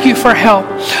ask you for help.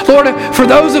 Lord, for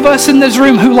those of us in this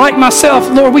room who, like myself,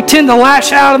 Lord, we tend to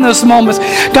lash out in those moments.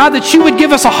 God, that you would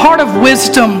give us a heart of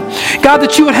wisdom. God,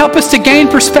 that you would help us to gain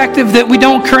perspective that we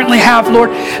don't currently have,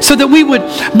 Lord, so that we would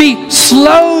be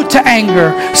slow to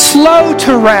anger, slow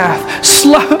to wrath,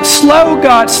 slow,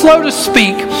 God, slow to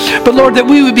speak. But Lord, that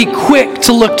we would be quick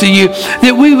to look to you,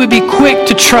 that we would be quick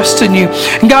to trust in you.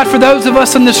 And God, for those of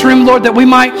us in this room, Lord, that we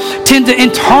might tend to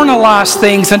internalize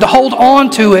things and to hold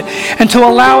on to it and to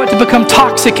allow it to become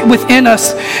toxic within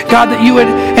us, God, that you would,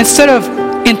 instead of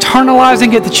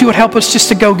internalizing it, that you would help us just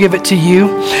to go give it to you.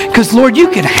 Because Lord, you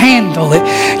can handle it.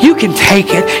 You can take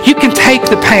it. You can take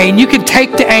the pain. You can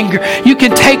take the anger. You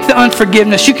can take the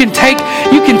unforgiveness. You can take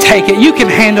it. You can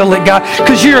handle it, God,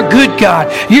 because you're a good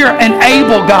God. You're an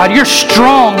able God. You're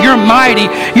strong. You're mighty.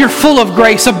 You're full of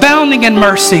grace, abounding in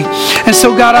mercy. And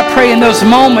so, God, I pray in those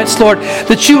moments, Lord,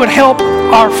 that you would help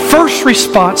our first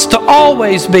response to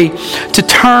always be to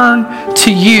turn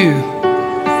to you.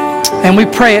 And we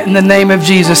pray it in the name of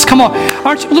Jesus. Come on,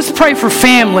 let's pray for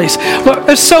families. Look,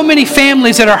 there's so many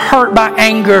families that are hurt by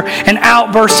anger and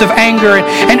outbursts of anger.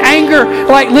 And anger,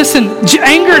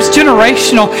 anger is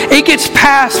generational. It gets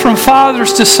passed from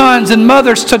fathers to sons and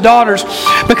mothers to daughters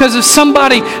because of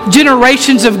somebody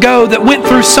generations ago that went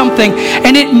through something,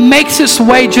 and it makes its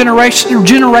way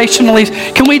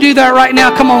generationally. Can we do that right now?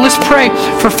 Come on, let's pray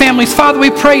for families. Father, we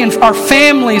pray in our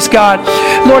families, God,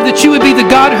 Lord, that you would be the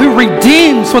God who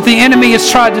redeems what the enemy has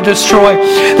tried to destroy.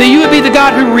 That you would be the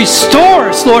God who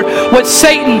restores, Lord, what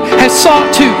Satan has sought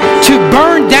to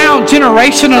burn down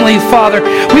generationally, Father.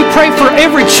 We pray for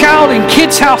every child in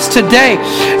Kids House today,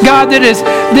 God, that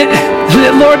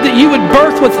Lord, that you would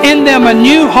birth within them a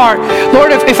new heart.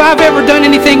 Lord, if I've ever done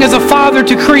anything as a father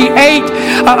to create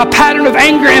a pattern of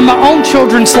anger in my own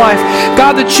children's life,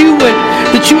 God, that you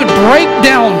would break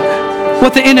down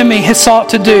what the enemy has sought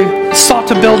to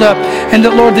build up, and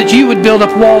that, Lord, that you would build up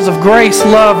walls of grace,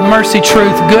 love, mercy,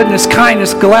 truth, goodness,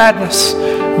 kindness, gladness,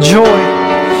 joy.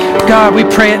 God, we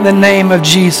pray it in the name of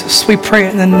Jesus. We pray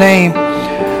it in the name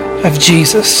of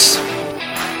Jesus.